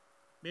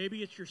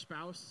 Maybe it's your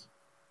spouse.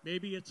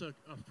 Maybe it's a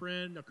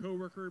friend, a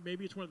coworker.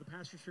 Maybe it's one of the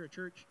pastors here at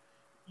church.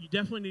 You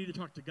definitely need to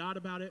talk to God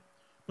about it.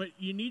 But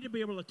you need to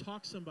be able to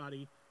talk to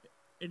somebody.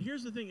 And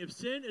here's the thing. If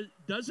sin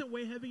doesn't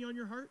weigh heavy on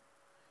your heart,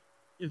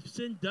 if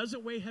sin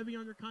doesn't weigh heavy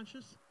on your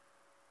conscience,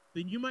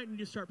 then you might need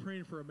to start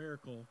praying for a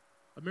miracle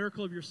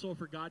of your soul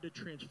for God to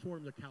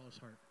transform the callous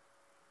heart.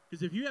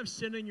 Because if you have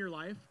sin in your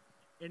life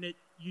and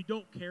you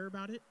don't care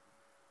about it,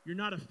 you're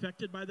not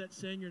affected by that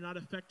sin, you're not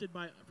affected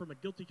from a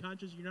guilty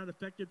conscience, you're not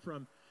affected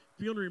from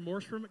feeling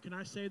remorse from it, can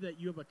I say that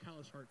you have a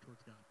callous heart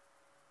towards God?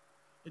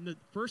 And the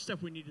first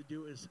step we need to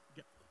do is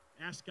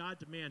ask God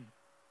to, man,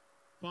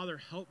 Father,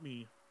 help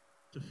me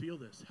to feel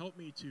this. Help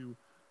me to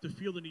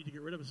feel the need to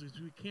get rid of it, because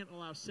we can't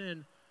allow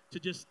sin to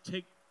just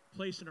take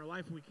place in our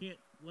life, and we can't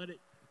let it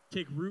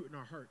take root in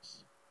our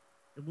hearts.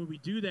 And when we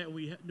do that and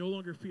we no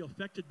longer feel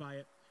affected by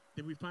it,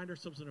 then we find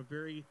ourselves in a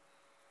very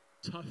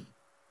tough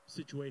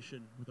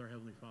situation with our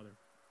Heavenly Father.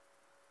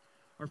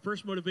 Our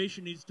first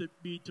motivation needs to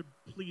be to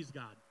please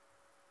God.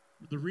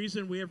 The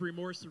reason we have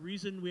remorse, the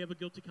reason we have a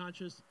guilty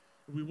conscience,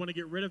 we want to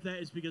get rid of that,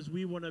 is because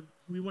we want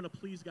to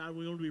please God.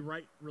 We want to be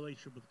right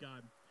relationship with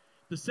God.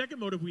 The second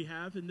motive we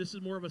have, and this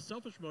is more of a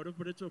selfish motive,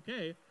 but it's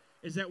okay,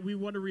 is that we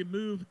want to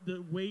remove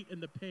the weight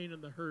and the pain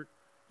and the hurt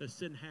that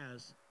sin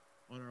has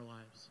on our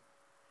lives.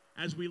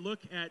 As we look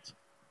at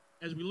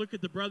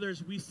the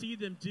brothers, we see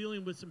them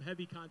dealing with some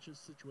heavy conscience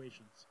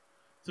situations,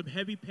 some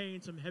heavy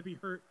pain, some heavy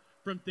hurt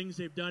from things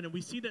they've done, and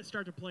we see that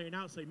start to play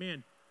out. Say,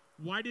 man,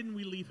 why didn't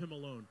we leave him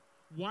alone?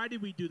 Why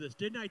did we do this?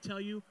 Didn't I tell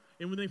you?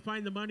 And when they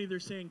find the money, they're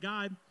saying,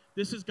 God,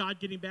 this is God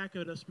getting back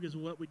at us because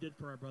of what we did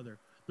for our brother.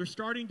 They're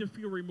starting to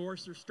feel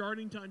remorse. They're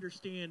starting to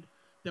understand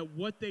that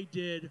what they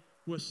did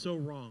was so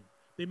wrong.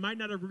 They might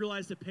not have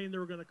realized the pain they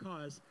were going to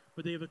cause,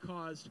 but they have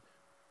caused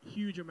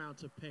huge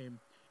amounts of pain,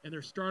 and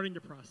they're starting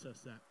to process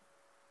that.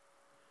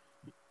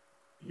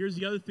 Here's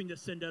the other thing that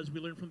sin does. We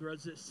learn from the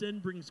brothers that sin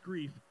brings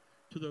grief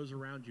to those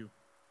around you.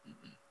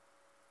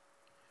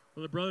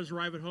 When the brothers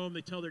arrive at home,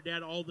 they tell their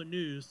dad all the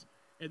news,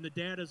 and the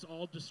dad is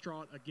all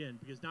distraught again,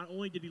 because not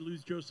only did he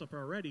lose Joseph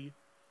already,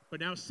 but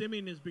now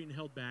Simeon is being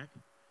held back,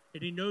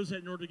 And he knows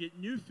that in order to get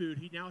new food,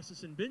 he now has to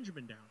send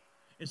Benjamin down.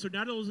 And so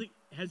not only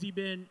has he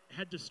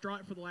had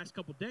distraught for the last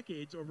couple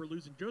decades over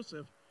losing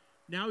Joseph,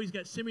 now he's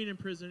got Simeon in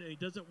prison, and he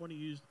doesn't want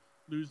to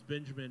lose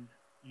Benjamin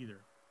either.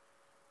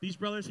 These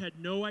brothers had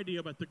no idea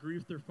about the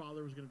grief their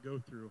father was going to go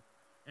through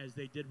as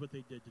they did what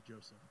they did to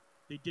Joseph.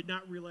 They did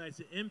not realize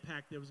the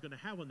impact that it was going to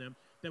have on them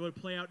that would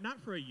play out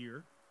not for a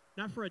year,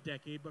 not for a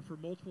decade, but for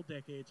multiple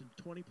decades and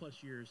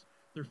 20-plus years.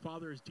 Their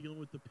father is dealing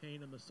with the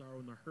pain and the sorrow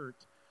and the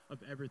hurt of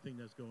everything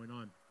that's going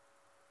on.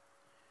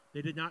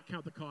 They did not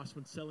count the cost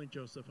when selling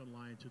Joseph and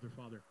lying to their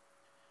father.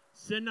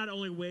 Sin not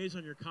only weighs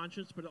on your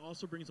conscience, but it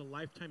also brings a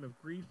lifetime of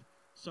grief,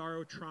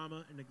 sorrow,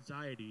 trauma, and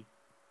anxiety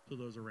to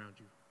those around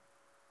you.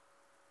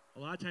 A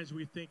lot of times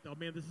we think, oh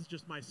man, this is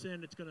just my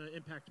sin. It's going to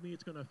impact me.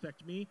 It's going to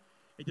affect me.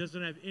 It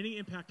doesn't have any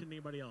impact on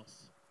anybody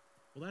else.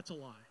 Well, that's a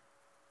lie.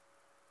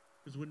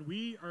 Because when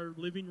we are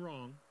living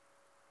wrong,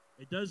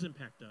 it does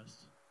impact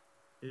us.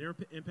 It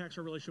impacts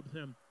our relationship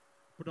with him,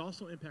 but it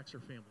also impacts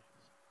our families.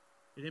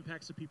 It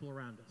impacts the people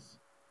around us.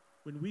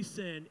 When we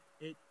sin,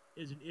 it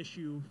is an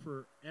issue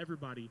for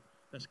everybody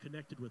that's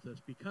connected with us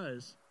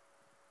because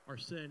our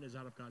sin is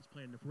out of God's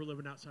plan. If we're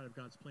living outside of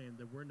God's plan,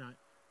 then we're not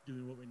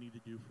doing what we need to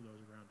do for those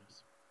around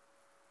us.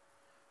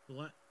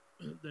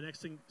 The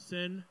next thing,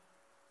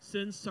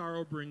 sin's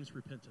sorrow brings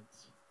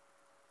repentance.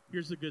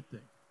 Here's the good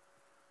thing.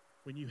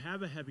 When you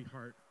have a heavy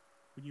heart,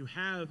 when you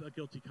have a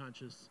guilty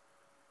conscience,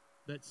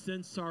 that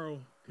sin's sorrow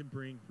can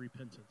bring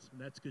repentance,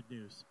 and that's good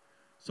news.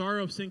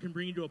 Sorrow of sin can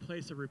bring you to a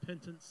place of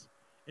repentance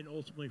and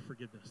ultimately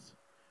forgiveness.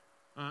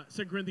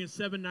 2 Corinthians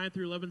 7, 9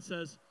 through 11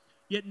 says,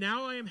 "Yet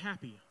now I am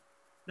happy,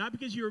 not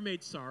because you were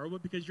made sorrow,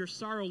 but because your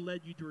sorrow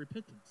led you to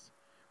repentance.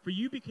 For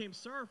you became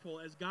sorrowful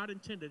as God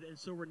intended, and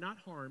so were not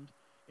harmed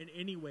in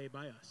any way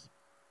by us.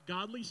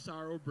 Godly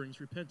sorrow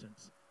brings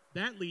repentance.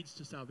 That leads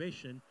to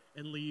salvation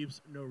and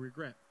leaves no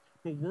regret.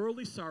 But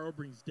worldly sorrow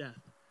brings death.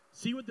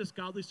 See what this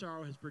godly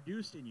sorrow has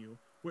produced in you,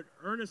 what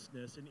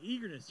earnestness and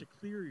eagerness to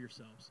clear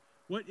yourselves,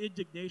 what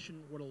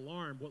indignation, what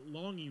alarm, what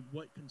longing,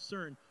 what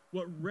concern,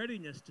 what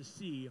readiness to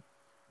see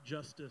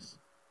justice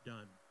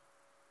done."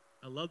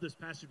 I love this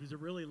passage because it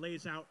really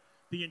lays out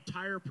the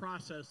entire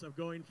process of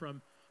going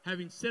from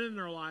having sin in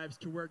our lives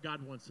to where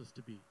God wants us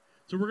to be.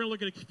 So we're going to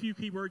look at a few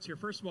key words here.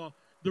 First of all,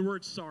 the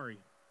word sorry.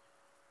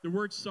 The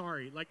word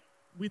sorry. Like,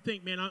 we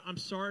think, man, I'm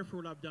sorry for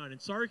what I've done.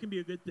 And sorry can be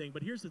a good thing.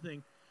 But here's the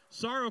thing.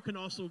 Sorrow can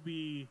also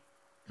be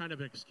kind of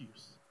an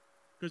excuse.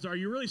 Because are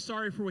you really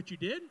sorry for what you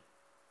did?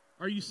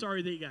 Are you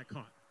sorry that you got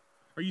caught?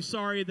 Are you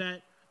sorry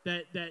that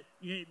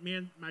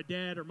man, my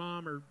dad or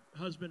mom or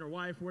husband or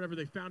wife or whatever,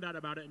 they found out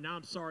about it, and now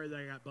I'm sorry that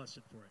I got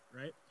busted for it,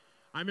 right?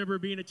 I remember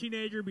being a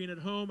teenager, being at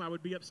home. I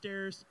would be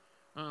upstairs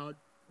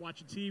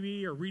watching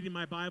TV or reading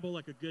my Bible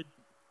like a good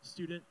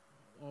student,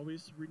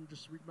 always reading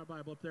my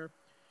Bible up there.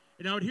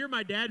 And I would hear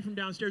my dad from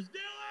downstairs,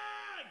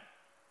 "Dylan!"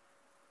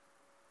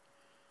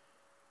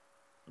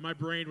 And my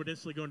brain would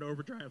instantly go into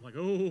overdrive, like,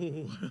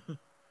 oh.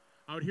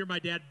 I would hear my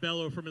dad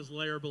bellow from his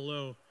lair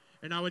below.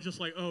 And I was just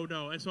like, oh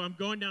no. And so I'm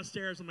going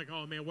downstairs. I'm like,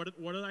 oh man, what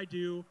did I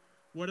do?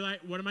 What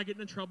am I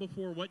getting in trouble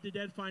for? What did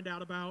Dad find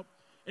out about?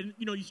 And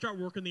you start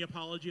working the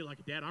apology,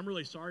 like, Dad, I'm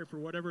really sorry for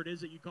whatever it is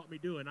that you caught me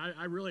doing.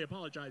 I really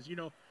apologize,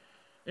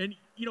 And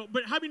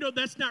but how do you know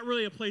that's not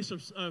really a place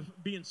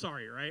of being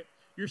sorry, right?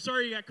 You're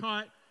sorry you got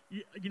caught.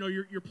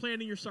 You're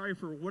planning. You're sorry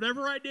for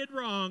whatever I did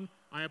wrong.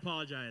 I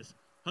apologize.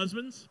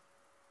 Husbands,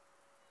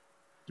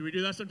 do we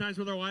do that sometimes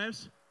with our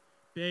wives?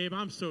 Babe,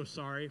 I'm so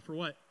sorry for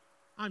what?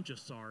 I'm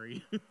just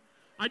sorry.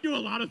 I do a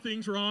lot of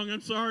things wrong.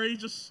 I'm sorry.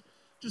 Just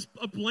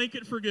a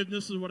blanket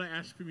forgiveness is what I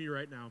ask from you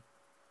right now.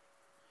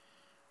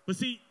 But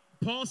see,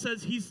 Paul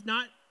says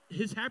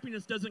his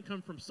happiness doesn't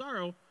come from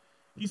sorrow.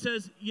 He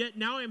says, "Yet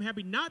now I am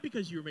happy not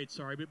because you were made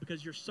sorry, but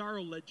because your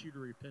sorrow led you to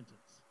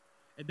repentance."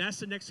 And that's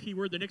the next key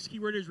word. The next key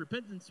word is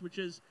repentance, which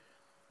is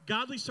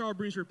godly sorrow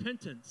brings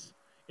repentance.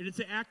 And it's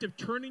an act of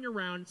turning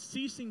around,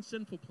 ceasing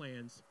sinful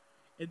plans,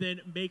 and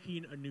then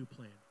making a new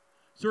plan.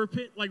 So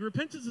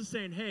repentance is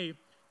saying, hey,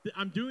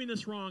 I'm doing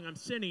this wrong, I'm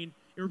sinning.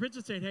 And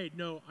repentance is saying, hey,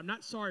 no, I'm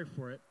not sorry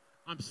for it.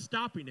 I'm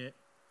stopping it.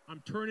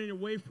 I'm turning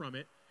away from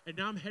it. And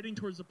now I'm heading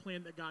towards the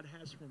plan that God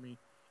has for me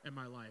in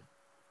my life.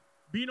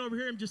 Being over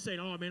here, I'm just saying,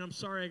 oh, man, I'm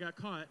sorry I got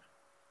caught.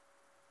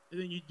 And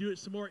then you do it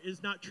some more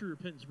is not true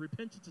repentance.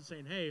 Repentance is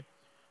saying, hey,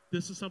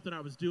 this is something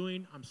I was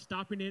doing. I'm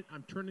stopping it.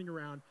 I'm turning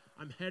around.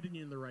 I'm heading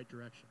in the right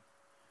direction.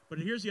 But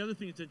here's the other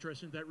thing that's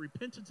interesting, that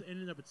repentance in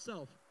and of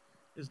itself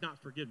is not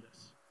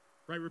forgiveness.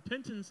 Right?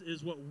 Repentance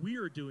is what we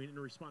are doing in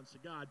response to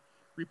God.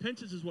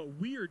 Repentance is what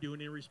we are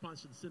doing in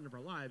response to the sin of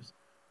our lives.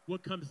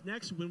 What comes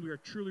next when we are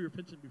truly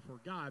repentant before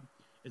God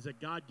is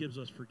that God gives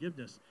us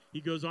forgiveness.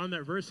 He goes on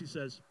that verse, he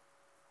says,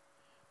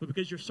 "But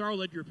because your sorrow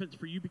led to repentance,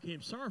 for you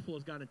became sorrowful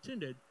as God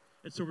intended,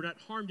 and so we're not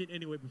harmed in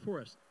any way before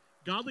us."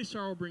 Godly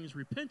sorrow brings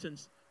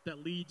repentance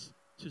that leads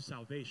to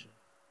salvation.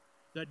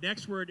 That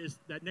next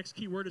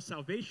key word is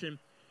salvation,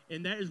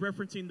 and that is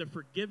referencing the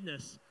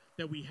forgiveness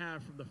that we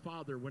have from the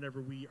Father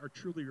whenever we are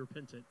truly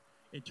repentant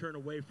and turn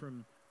away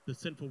from the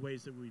sinful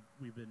ways that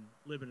we've been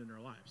living in our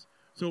lives.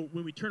 So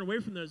when we turn away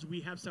from those,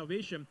 we have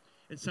salvation.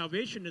 And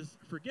salvation is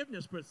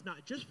forgiveness, but it's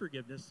not just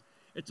forgiveness.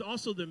 It's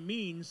also the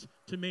means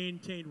to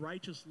maintain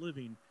righteous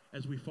living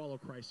as we follow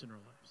Christ in our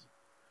lives.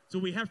 So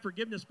we have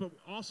forgiveness, but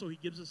also he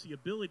gives us the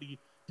ability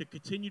to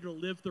continue to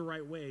live the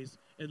right ways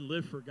and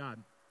live for God.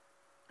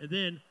 And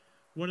then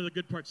one of the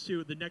good parts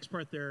too, the next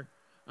part there,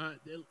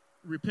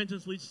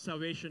 repentance leads to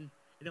salvation,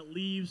 and it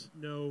leaves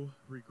no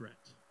regret.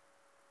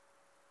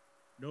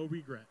 No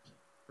regret,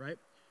 right?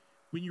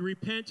 When you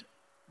repent,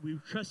 we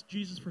trust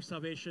Jesus for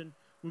salvation.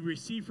 When we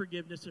receive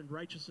forgiveness and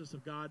righteousness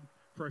of God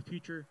for our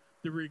future,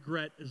 the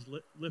regret is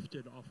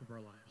lifted off of our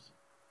lives.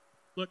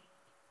 Look,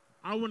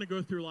 I want to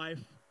go through life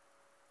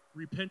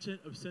repentant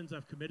of sins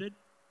I've committed.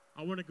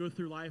 I want to go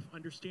through life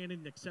understanding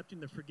and accepting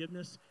the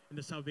forgiveness and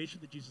the salvation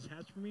that Jesus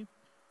has for me.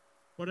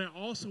 But I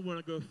also want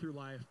to go through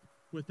life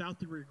without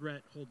the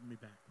regret holding me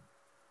back,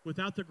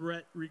 without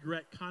the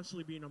regret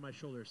constantly being on my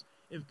shoulders.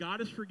 If God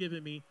has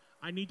forgiven me,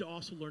 I need to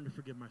also learn to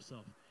forgive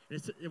myself.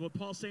 And what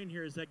Paul's saying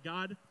here is that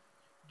God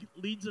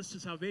leads us to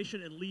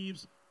salvation and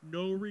leaves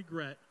no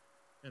regret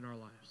in our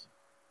lives.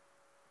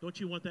 Don't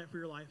you want that for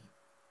your life?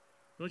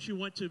 Don't you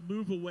want to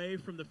move away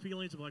from the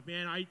feelings of like,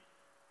 man,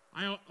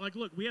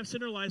 look, we have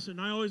sinner lives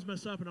and I always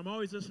mess up and I'm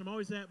always this and I'm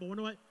always that. But you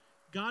know what?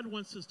 God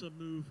wants us to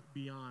move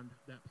beyond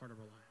that part of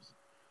our lives.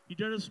 He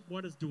doesn't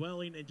want us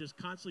dwelling and just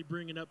constantly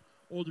bringing up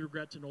old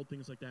regrets and old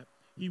things like that.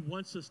 He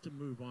wants us to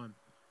move on.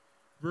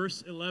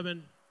 Verse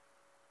 11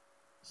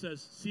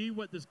 says, see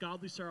what this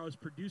godly sorrow has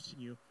produced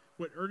in you,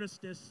 what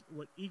earnestness,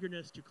 what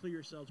eagerness to clear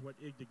yourselves, what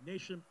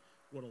indignation,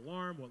 what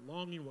alarm, what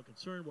longing, what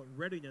concern, what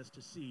readiness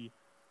to see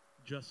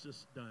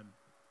justice done.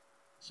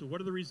 So what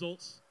are the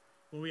results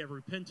when we have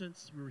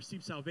repentance, we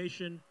receive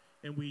salvation,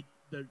 and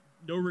the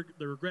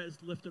regret is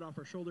lifted off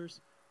our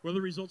shoulders? What are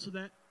the results of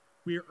that?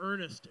 We are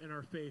earnest in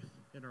our faith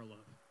and our love.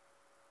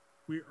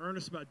 We are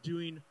earnest about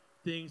doing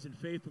things in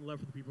faith and love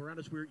for the people around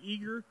us. We are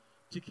eager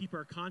to keep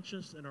our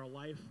conscience and our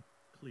life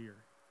clear.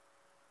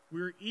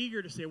 We are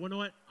eager to say, well, you know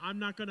what? I'm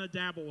not going to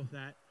dabble with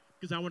that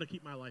because I want to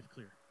keep my life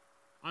clear.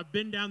 I've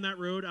been down that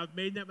road. I've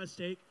made that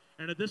mistake.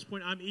 And at this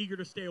point, I'm eager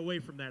to stay away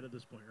from that at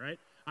this point, right?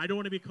 I don't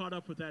want to be caught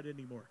up with that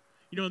anymore.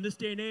 You know, in this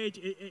day and age,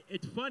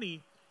 it's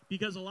funny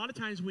because a lot of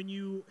times when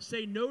you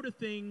say no to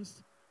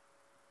things,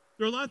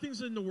 there are a lot of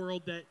things in the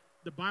world that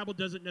the Bible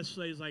doesn't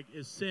necessarily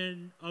is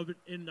sin in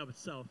and of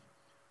itself.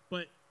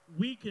 But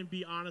we can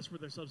be honest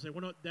with ourselves and say,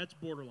 well, no, that's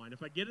borderline.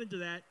 If I get into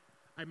that,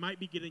 I might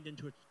be getting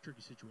into a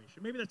tricky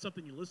situation. Maybe that's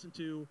something you listen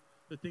to,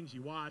 the things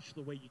you watch,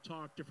 the way you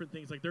talk, different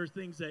things. Like there's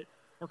things that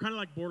are kind of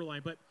like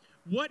borderline. But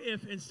what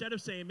if instead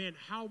of saying, man,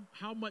 how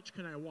much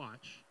can I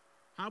watch?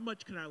 How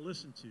much can I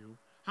listen to?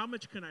 How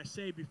much can I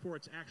say before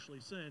it's actually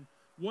sin?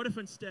 What if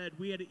instead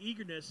we had an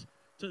eagerness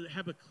to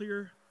have a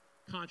clear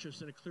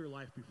conscience and a clear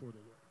life before the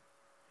Lord?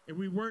 And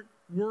we weren't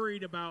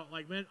worried about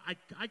like, man,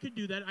 I could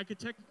do that. I could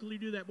technically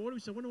do that. But what do we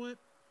say? Well, you know what?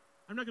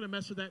 I'm not going to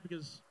mess with that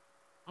because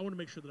I want to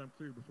make sure that I'm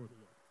clear before the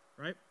Lord.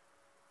 Right?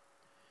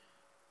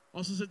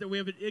 Also said that we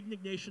have an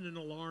indignation and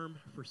alarm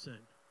for sin.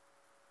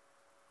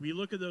 We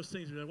look at those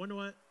things and we're like, well, you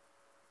know what?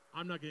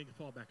 I'm not going to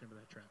fall back into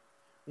that trap.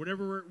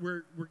 Whenever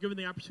we're given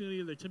the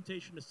opportunity or the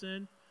temptation to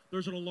sin,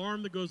 there's an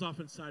alarm that goes off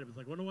inside of us.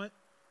 Like, well, you know what?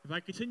 If I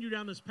continue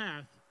down this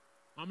path,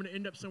 I'm going to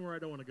end up somewhere I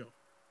don't want to go.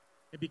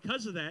 And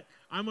because of that,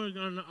 I'm going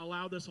to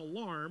allow this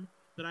alarm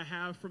that I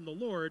have from the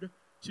Lord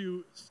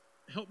to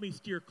help me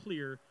steer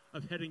clear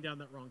of heading down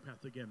that wrong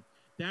path again.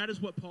 That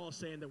is what Paul is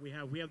saying that we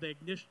have. We have the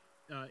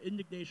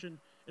indignation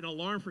and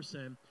alarm for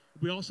sin.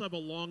 We also have a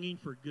longing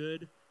for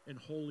good and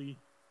holy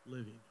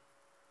living.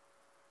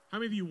 How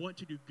many of you want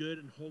to do good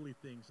and holy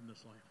things in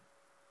this life?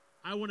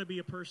 I want to be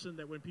a person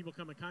that when people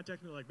come in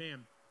contact with me, they're like,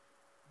 man,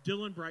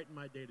 Dylan brightened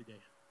my day today.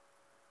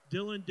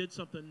 Dylan did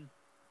something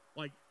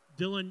like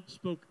Dylan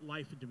spoke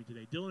life into me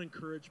today. Dylan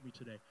encouraged me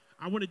today.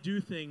 I want to do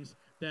things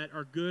that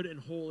are good and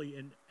holy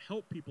and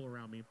help people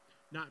around me,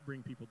 not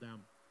bring people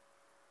down.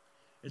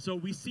 And so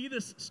we see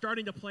this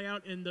starting to play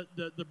out in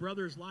the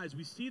brothers' lives.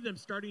 We see them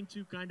starting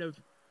to kind of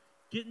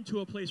get into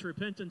a place of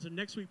repentance. And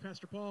next week,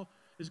 Pastor Paul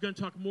is going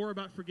to talk more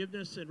about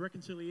forgiveness and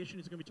reconciliation.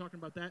 He's going to be talking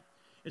about that.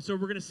 And so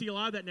we're going to see a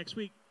lot of that next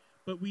week.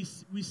 But we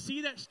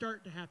see that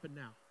start to happen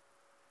now.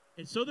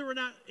 And so that we're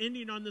not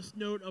ending on this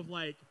note of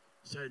like,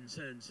 sin,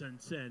 sin, sin,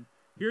 sin.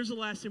 Here's the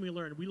last thing we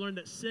learned. We learned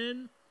that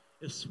sin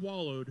is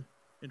swallowed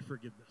in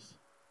forgiveness.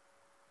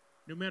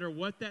 No matter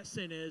what that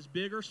sin is,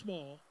 big or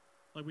small,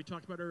 like we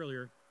talked about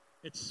earlier,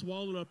 it's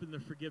swallowed up in the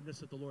forgiveness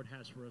that the Lord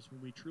has for us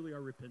when we truly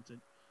are repentant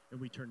and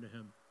we turn to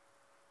Him.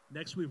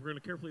 Next week, we're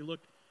going to carefully look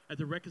at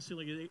the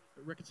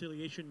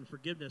reconciliation and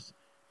forgiveness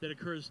that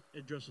occurs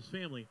in Joseph's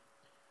family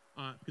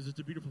because it's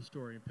a beautiful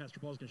story, and Pastor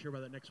Paul is going to share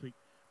about that next week.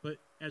 But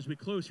as we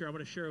close here, I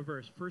want to share a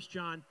verse. 1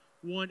 John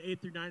 1,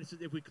 8 through 9, it says,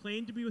 if we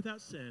claim to be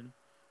without sin,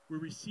 we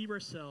deceive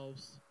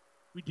ourselves,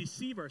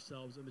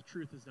 and the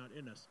truth is not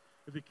in us.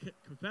 If we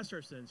confess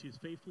our sins, He is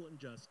faithful and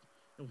just,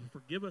 and will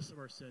forgive us of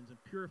our sins and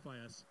purify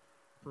us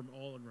from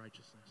all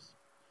unrighteousness.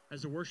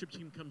 As the worship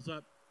team comes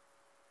up,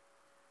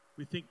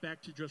 we think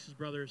back to Joseph's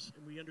brothers,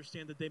 and we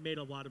understand that they made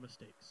a lot of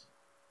mistakes.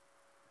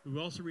 We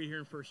also read here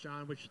in 1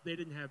 John, which they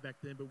didn't have back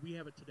then, but we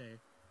have it today,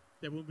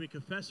 that when we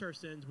confess our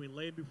sins, we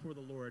lay them before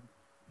the Lord,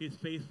 he is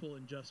faithful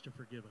and just to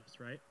forgive us,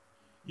 right?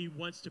 He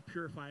wants to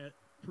purify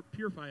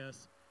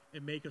us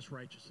and make us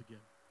righteous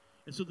again.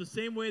 And so the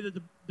same way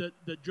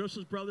that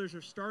Joseph's brothers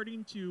are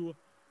starting to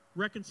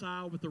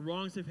reconcile with the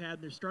wrongs they've had,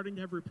 and they're starting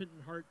to have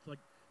repentant hearts, like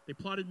they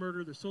plotted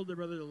murder, they sold their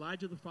brother, they lied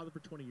to the father for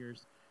 20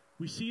 years,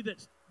 we see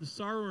that the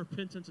sorrow and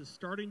repentance is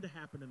starting to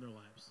happen in their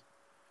lives.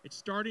 It's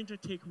starting to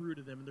take root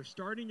of them, and they're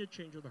starting to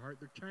change their heart.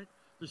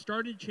 They're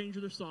starting to change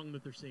their song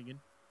that they're singing,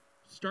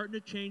 starting to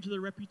change their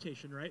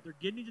reputation, right? They're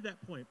getting to that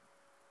point.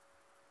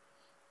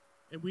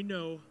 And we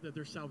know that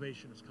their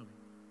salvation is coming.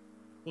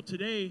 Well,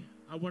 today,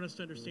 I want us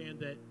to understand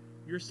that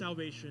your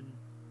salvation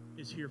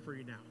is here for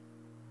you now,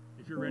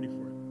 if you're ready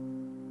for it.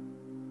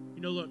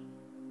 You know, look,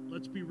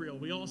 let's be real.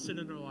 We all sin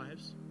in our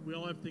lives. We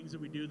all have things that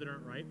we do that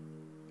aren't right.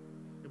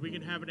 And we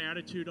can have an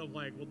attitude of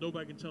like, well,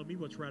 nobody can tell me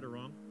what's right or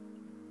wrong.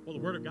 Well,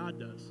 the Word of God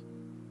does.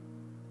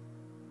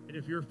 And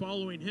if you're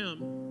following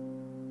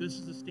Him, this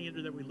is the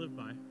standard that we live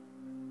by.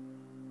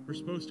 We're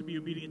supposed to be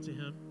obedient to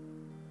Him.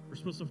 We're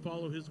supposed to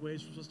follow His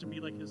ways. We're supposed to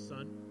be like His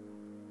Son.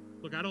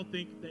 Look, I don't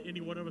think that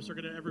any one of us are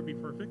going to ever be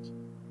perfect,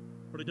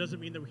 but it doesn't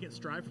mean that we can't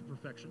strive for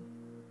perfection.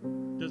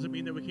 It doesn't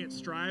mean that we can't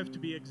strive to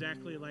be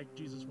exactly like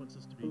Jesus wants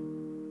us to be.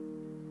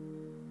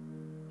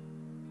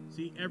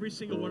 See, every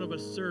single one of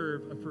us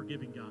serve a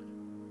forgiving God.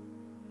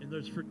 And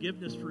there's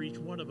forgiveness for each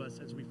one of us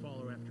as we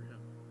follow after Him.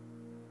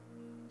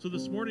 So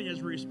this morning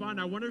as we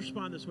respond, I want to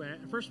respond this way.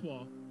 First of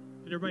all,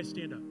 can everybody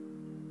stand up?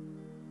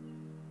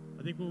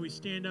 I think when we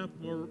stand up,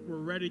 we're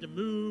ready to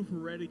move, we're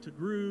ready to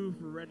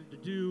groove, we're ready to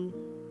do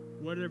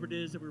whatever it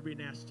is that we're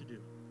being asked to do.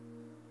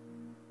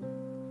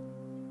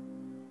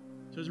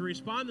 So as we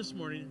respond this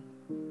morning,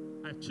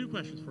 I have two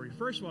questions for you.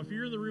 First of all, if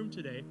you're in the room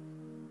today,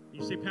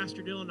 you say,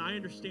 Pastor Dylan, I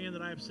understand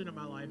that I have sin in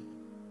my life.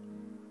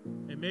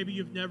 And maybe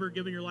you've never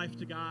given your life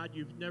to God.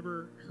 You've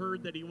never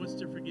heard that He wants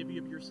to forgive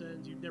you of your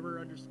sins. You've never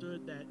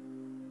understood that,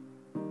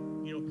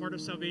 part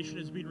of salvation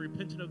is being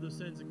repentant of those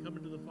sins and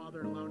coming to the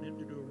Father and allowing Him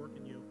to do a work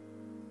in you.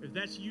 If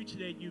that's you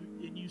today,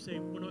 and you say,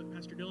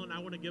 Pastor Dylan, I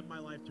want to give my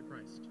life to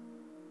Christ.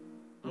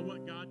 I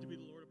want God to be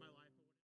the Lord.